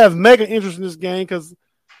right. I have mega interest in this game because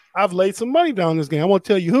I've laid some money down in this game. I want to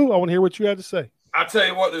tell you who. I want to hear what you have to say. I tell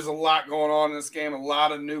you what, there's a lot going on in this game. A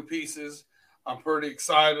lot of new pieces. I'm pretty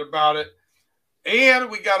excited about it.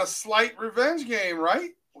 And we got a slight revenge game, right?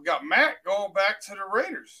 We got Matt going back to the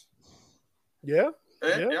Raiders. Yeah.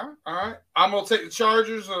 Yeah. All right. I'm gonna take the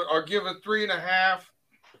Chargers or give it 3.5.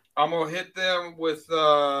 I'm gonna hit them with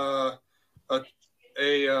a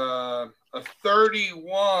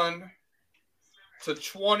 31-21,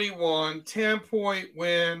 10-point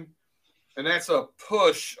win, and that's a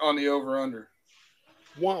push on the over/under.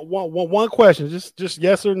 One question, just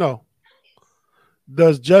yes or no.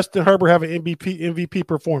 Does Justin Herbert have an MVP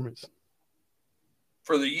performance?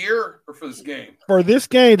 For the year or for this game? For this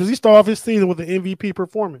game, does he start off his season with an MVP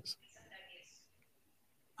performance?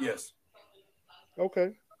 Yes.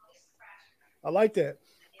 Okay. I like that.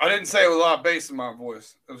 I didn't say it with a lot of bass in my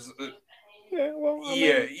voice. It was.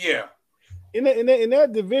 Yeah. In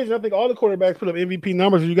that division, I think all the quarterbacks put up MVP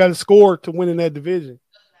numbers. You got to score to win in that division.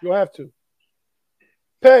 You'll have to.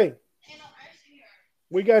 Pay.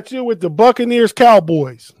 We got you with the Buccaneers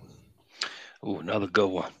Cowboys. Ooh, another good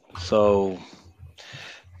one. So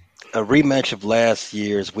a rematch of last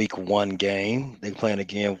year's Week 1 game. They playing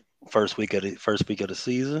again first week of the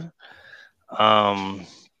season. Barn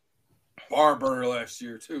burner last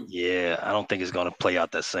year too. Yeah, I don't think it's going to play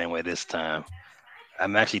out that same way this time.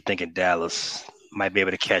 I'm actually thinking Dallas might be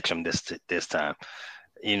able to catch them this time.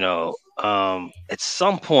 You know, at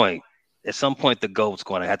some point, the GOAT's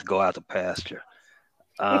going to have to go out to pasture.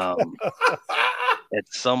 At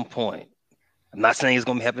some point, I'm not saying it's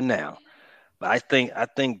going to happen now, but I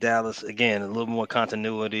think Dallas again a little more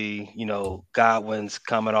continuity. You know, Godwin's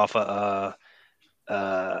coming off a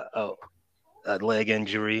leg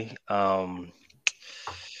injury. No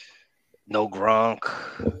Gronk.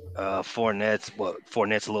 Fournette's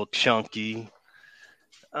a little chunky.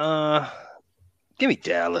 Give me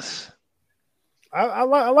Dallas. I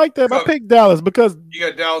like that. I picked Dallas because you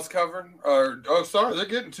got Dallas covered. Sorry, they're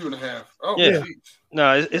getting 2.5. Oh, yeah. Geez.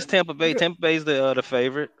 No, it's Tampa Bay. Tampa Bay's the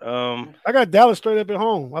favorite. I got Dallas straight up at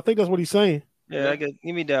home. I think that's what he's saying. Yeah, give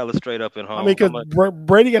me Dallas straight up at home. I mean, because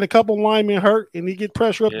Brady got a couple linemen hurt, and he get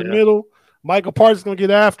pressure up the middle. Michael Parsons gonna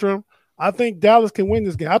get after him. I think Dallas can win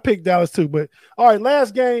this game. I picked Dallas too. But all right,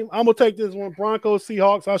 last game. I'm gonna take this one. Broncos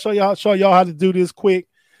Seahawks. I'll show y'all how to do this quick.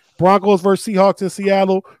 Broncos versus Seahawks in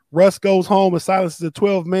Seattle. Russ goes home and silences a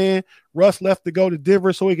 12-man. Russ left to go to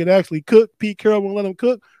Denver so he could actually cook. Pete Carroll won't let him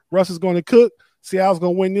cook. Russ is going to cook. Seattle's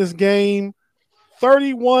going to win this game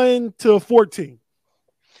 31-14.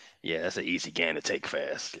 Yeah, that's an easy game to take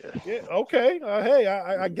fast. Yeah, okay. Hey,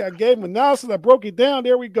 I gave him analysis. I broke it down.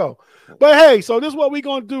 There we go. But hey, so this is what we're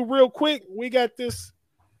going to do real quick. We got this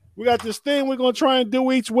thing we're going to try and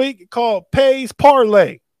do each week called Pay's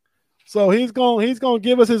Parlay. So he's gonna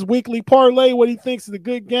give us his weekly parlay, what he thinks is a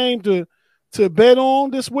good game to bet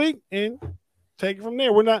on this week, and take it from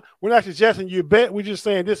there. We're not suggesting you bet. We're just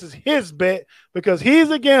saying this is his bet because he's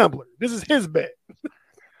a gambler. This is his bet.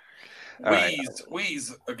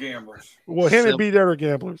 We's a gamblers. Well, him and B there are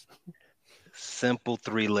gamblers. Simple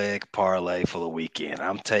 3-leg parlay for the weekend.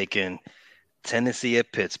 I'm taking Tennessee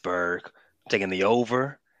at Pittsburgh. I'm taking the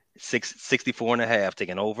over 64.5.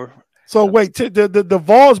 Taking over. So wait, the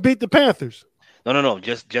Vols beat the Panthers. No,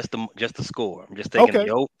 just the score. I'm just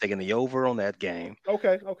taking the over on that game.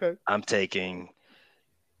 Okay. I'm taking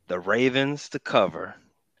the Ravens to cover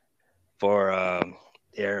for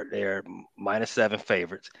they're -7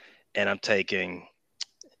 favorites, and I'm taking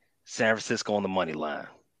San Francisco on the money line.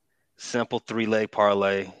 Simple 3-leg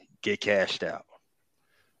parlay, get cashed out.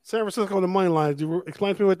 San Francisco on the money line. Do you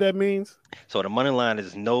explain to me what that means? So the money line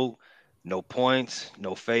is no points,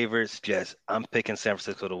 no favorites. Just I'm picking San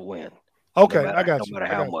Francisco to win. Okay, I got you. No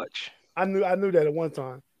matter how much. I knew that at one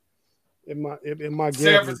time. In my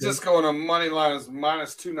San Francisco on the money line is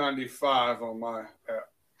 -295 on my app.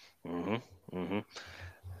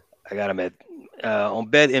 I got them at on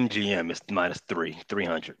BetMGM. It's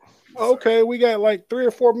 -300. Okay, we got like 3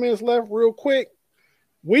 or 4 minutes left. Real quick,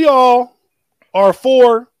 we all are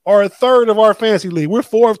a third of our fantasy league. We're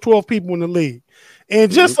 4 of 12 people in the league, and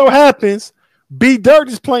just so happens, B Dirt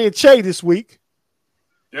is playing Che this week.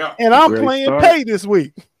 Yeah, and I'm playing Pay this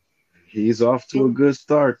week. He's off to a good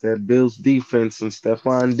start. That Bills defense and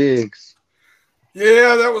Stephon Diggs.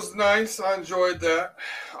 Yeah, that was nice. I enjoyed that.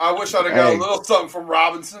 I wish I'd have got a little something from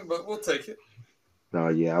Robinson, but we'll take it. No,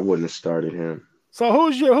 yeah, I wouldn't have started him. So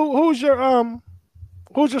who's your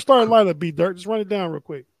starting lineup, B Dirt? Just run it down real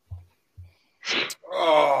quick.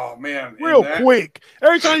 Oh man, real quick.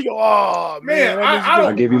 Every time you go, oh man,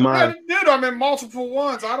 I'll give you mine. Dude, I'm in multiple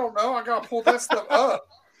ones. I don't know. I gotta pull that stuff up.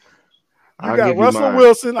 You got Russell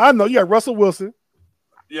Wilson. I know you got Russell Wilson.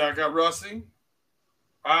 Yeah, I got Russie.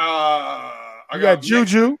 I got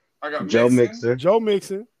Juju. I got Joe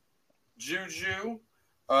Mixon. Juju.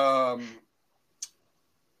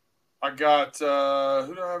 I got who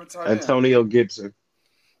do I have a tight end? Antonio Gibson.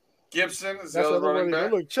 Gibson is the other running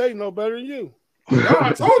back. Look, Che know better than you. No,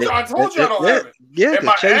 I told you I don't have it. Yeah,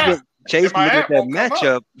 because Chase looking at that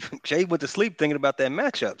matchup. Chase went to sleep thinking about that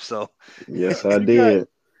matchup. So yes, I did.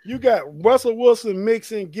 You got Russell Wilson,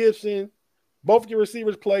 Mixon, Gibson. Both your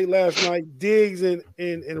receivers played last night. Diggs and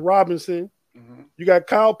Robinson. Mm-hmm. You got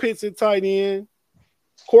Kyle Pitts at tight end.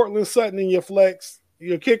 Cortland Sutton in your flex.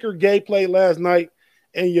 Your kicker Gay played last night.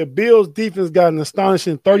 And your Bills defense got an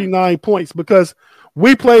astonishing 39 points because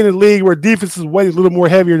we play in a league where defense is weighted a little more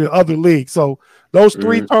heavier than other leagues. So those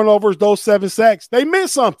 3 turnovers, those 7 sacks, they meant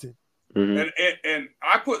something. And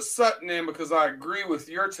I put Sutton in because I agree with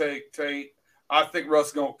your take, Tate. I think Russ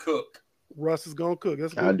is going to cook. Russ is going to cook.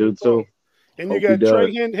 That's I do too. And you got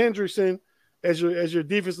Trey Hendrickson as your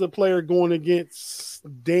defensive player going against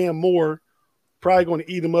Dan Moore, probably going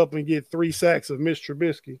to eat him up and get 3 sacks of Mitch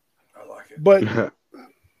Trubisky. I like it. But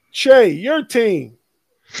Che, your team.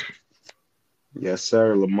 Yes,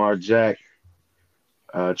 sir. Lamar Jack,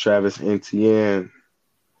 Travis Etienne,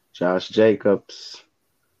 Josh Jacobs,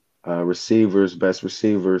 best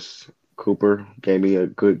receivers. Cooper gave me a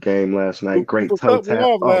good game last night. Great toe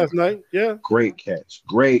tap last night. Yeah. Great catch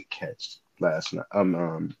last night.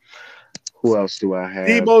 Who else do I have?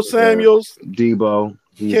 Debo Samuels. Debo,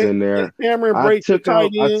 he's in there. Cameron I took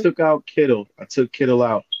out Kittle. I took Kittle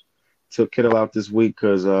out. Took Kittle out this week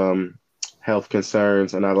because health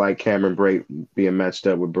concerns, and I like Cameron Brate being matched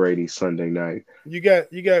up with Brady Sunday night. You got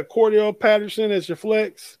Cordell Patterson as your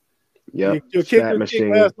flex. Yep. Your kicker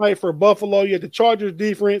kicked last night for Buffalo. You had the Chargers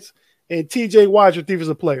defense and TJ Watt, your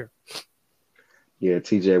defensive player. Yeah,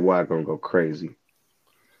 TJ Watt gonna go crazy.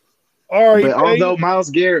 All right. But although Myles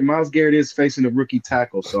Garrett is facing a rookie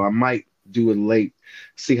tackle, so I might do it late.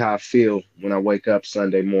 See how I feel when I wake up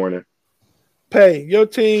Sunday morning. Pay your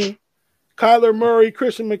team. Kyler Murray,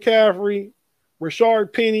 Christian McCaffrey,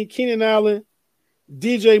 Rashard Penny, Keenan Allen,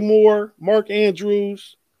 DJ Moore, Mark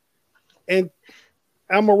Andrews, and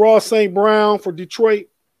Amon-Ra St. Brown for Detroit.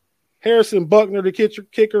 Harrison Buckner, the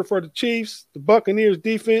kicker for the Chiefs, the Buccaneers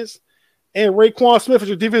defense, and Raekwon Smith is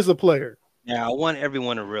your defensive player. Now, I want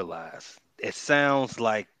everyone to realize it sounds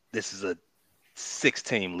like this is a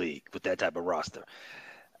 6-team league with that type of roster.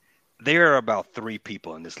 There are about 3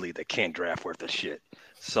 people in this league that can't draft worth of shit.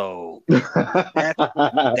 So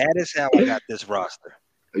that is how I got this roster.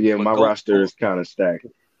 Yeah, but my roster is kind of stacked.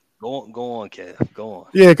 Go on, Kev. Go on.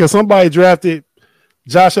 Yeah, because somebody drafted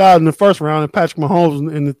Josh Allen in the first round and Patrick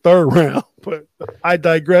Mahomes in the 3rd round. But I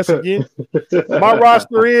digress again. My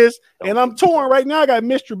roster is, and I'm torn right now. I got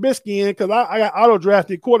Mitch Trubisky in because I got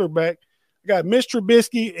auto-drafted quarterback. I got Mitch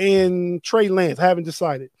Trubisky and Trey Lance. I haven't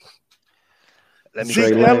decided.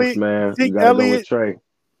 Zeke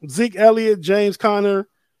Elliott, James Conner,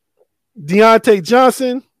 Deontay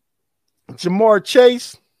Johnson, Jamar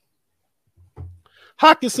Chase,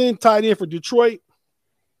 Hockenson, tight end for Detroit,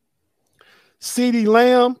 CeeDee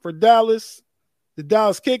Lamb for Dallas, the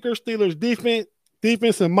Dallas kicker, Steelers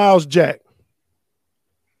defense, and Miles Jack.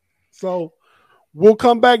 So we'll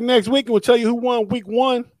come back next week and we'll tell you who won week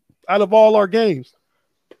 1 out of all our games.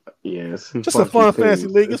 Yes, just a fun fantasy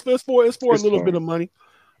league. It's for a little bit of money.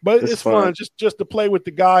 But it's fun just to play with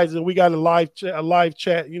the guys, and we got a live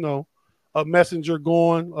chat, a messenger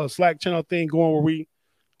going, a Slack channel thing going where we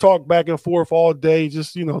talk back and forth all day,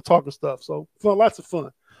 just talking stuff. So lots of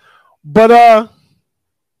fun. But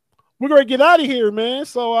we're gonna get out of here, man.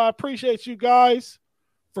 So I appreciate you guys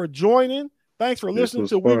for joining. Thanks for listening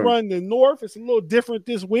to We Run the North. It's a little different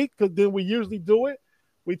this week than we usually do it.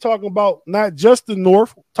 We talking about not just the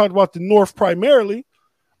North, talked about the North primarily,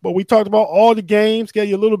 but we talked about all the games, gave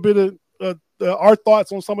you a little bit of our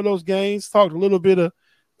thoughts on some of those games, talked a little bit of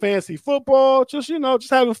fantasy football, just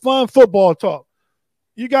having fun football talk.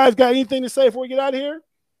 You guys got anything to say before we get out of here?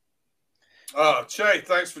 Che,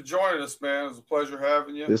 thanks for joining us, man. It was a pleasure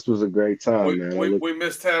having you. This was a great time, man. We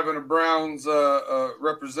missed having a Browns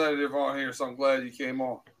representative on here, so I'm glad you came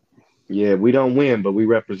on. Yeah, we don't win, but we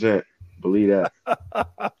represent. Believe that.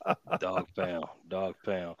 Dog pound. Dog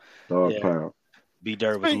pound.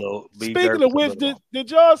 B-Dirt was a little. Speaking of which,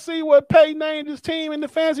 did y'all see what Pay named his team in the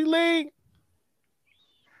fantasy league?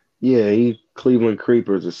 Yeah, he Cleveland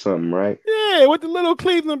Creepers or something, right? Yeah, with the little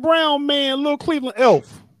Cleveland Brown man, little Cleveland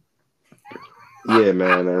elf. Yeah,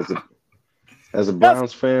 man. As a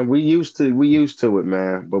Browns fan, we used to it,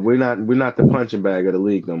 man. But we're not the punching bag of the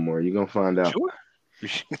league no more. You're gonna find out. Sure.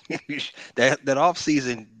 that off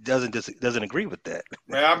season doesn't agree with that.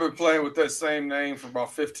 Man, I've been playing with that same name for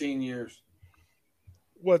about 15 years.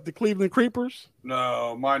 What, the Cleveland Creepers?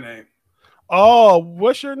 No, my name. Oh,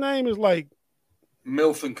 what's your name? Is like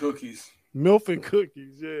Milf and Cookies. Milf and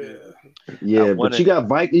Cookies, yeah. Yeah, but you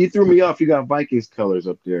got you threw me off. You got Vikings colors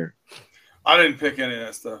up there. I didn't pick any of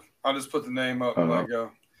that stuff. I just put the name up and let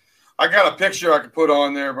go. I got a picture I could put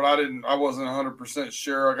on there, but I wasn't 100%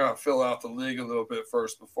 sure. I got to fill out the league a little bit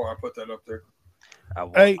first before I put that up there.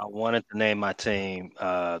 I wanted to name my team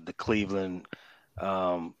the Cleveland.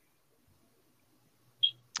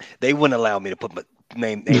 They wouldn't allow me to put my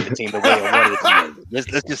name the team the way I wanted it to name. Let's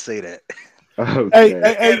just say that. Okay.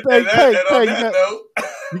 Hey,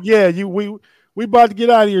 we about to get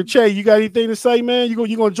out of here. Che, you got anything to say, man? You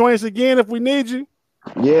gonna join us again if we need you?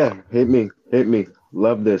 Yeah, hit me.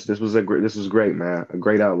 Love this. This was great, man. A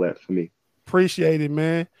great outlet for me. Appreciate it,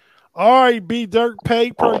 man. All right, B-Dirt,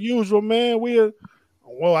 Pay per usual, man.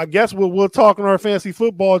 I guess we'll talk in our fantasy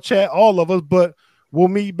football chat, all of us, but we'll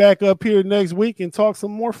meet back up here next week and talk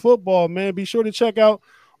some more football, man. Be sure to check out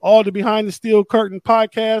all the Behind the Steel Curtain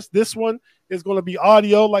podcasts. This one is going to be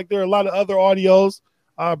audio, like there are a lot of other audios.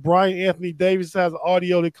 Brian Anthony Davis has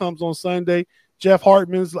audio that comes on Sunday. Jeff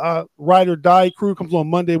Hartman's Ride or Die crew comes on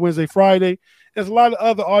Monday, Wednesday, Friday. There's a lot of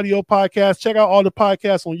other audio podcasts. Check out all the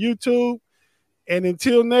podcasts on YouTube. And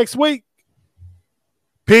until next week,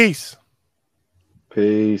 peace.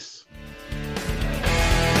 Peace.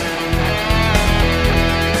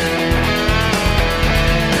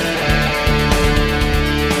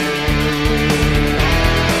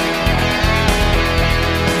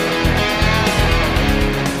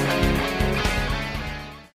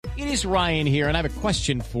 It is Ryan here, and I have a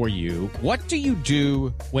question for you. What do you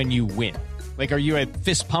do when you win? Like, are you a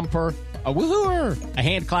fist pumper, a woohooer, a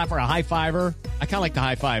hand clapper, a high fiver? I kind of like the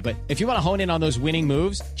high five, but if you want to hone in on those winning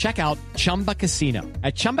moves, check out Chumba Casino.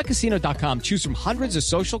 At ChumbaCasino.com, choose from hundreds of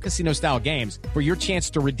social casino-style games for your chance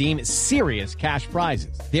to redeem serious cash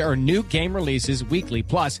prizes. There are new game releases weekly,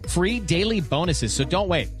 plus free daily bonuses. So don't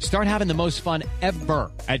wait. Start having the most fun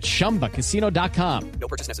ever at ChumbaCasino.com. No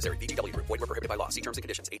purchase necessary. VGW. Void where prohibited by law. See terms and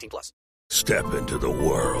conditions. 18+. Step into the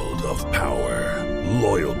world of power,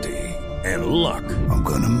 loyalty, and luck. I'm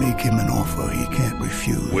gonna make him an offer he can't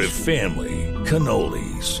refuse. With family,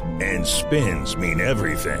 cannolis, and spins mean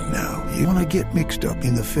everything. Now, you wanna get mixed up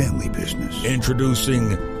in the family business.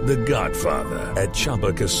 Introducing The Godfather at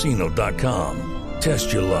ChumbaCasino.com.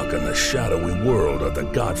 Test your luck in the shadowy world of The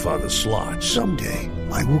Godfather slot. Someday,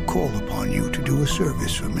 I will call upon you to do a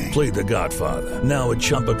service for me. Play The Godfather now at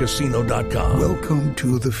ChumbaCasino.com. Welcome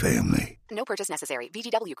to the family. No purchase necessary.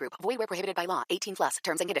 VGW Group. Void where prohibited by law. 18+.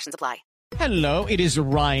 Terms and conditions apply. Hello, it is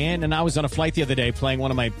Ryan, and I was on a flight the other day playing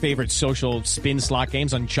one of my favorite social spin slot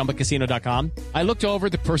games on ChumbaCasino.com. I looked over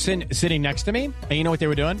at the person sitting next to me, and you know what they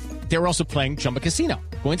were doing? They were also playing Chumba Casino.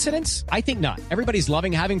 Coincidence? I think not. Everybody's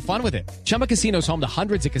loving having fun with it. Chumba Casino is home to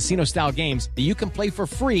hundreds of casino-style games that you can play for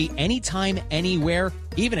free anytime, anywhere,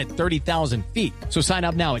 even at 30,000 feet. So sign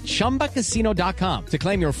up now at ChumbaCasino.com to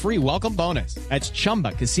claim your free welcome bonus. That's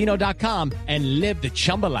ChumbaCasino.com and live the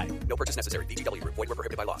Chumba life. No purchase necessary. VGW Group. Void where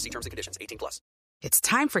prohibited by law. See terms and conditions. 18+. It's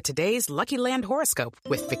time for today's Lucky Land horoscope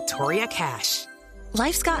with Victoria Cash.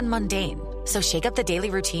 Life's gotten mundane, so shake up the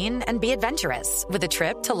daily routine and be adventurous with a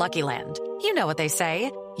trip to Lucky Land. You know what they say.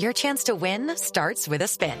 Your chance to win starts with a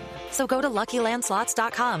spin. So go to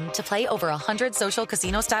LuckyLandSlots.com to play over 100 social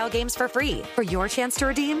casino-style games for free for your chance to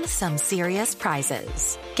redeem some serious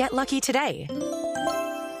prizes. Get lucky today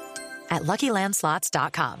at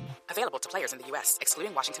LuckyLandSlots.com. Available to players in the U.S.,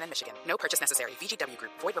 excluding Washington and Michigan. No purchase necessary. VGW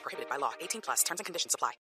Group. Void where prohibited by law. 18+. Terms and conditions apply.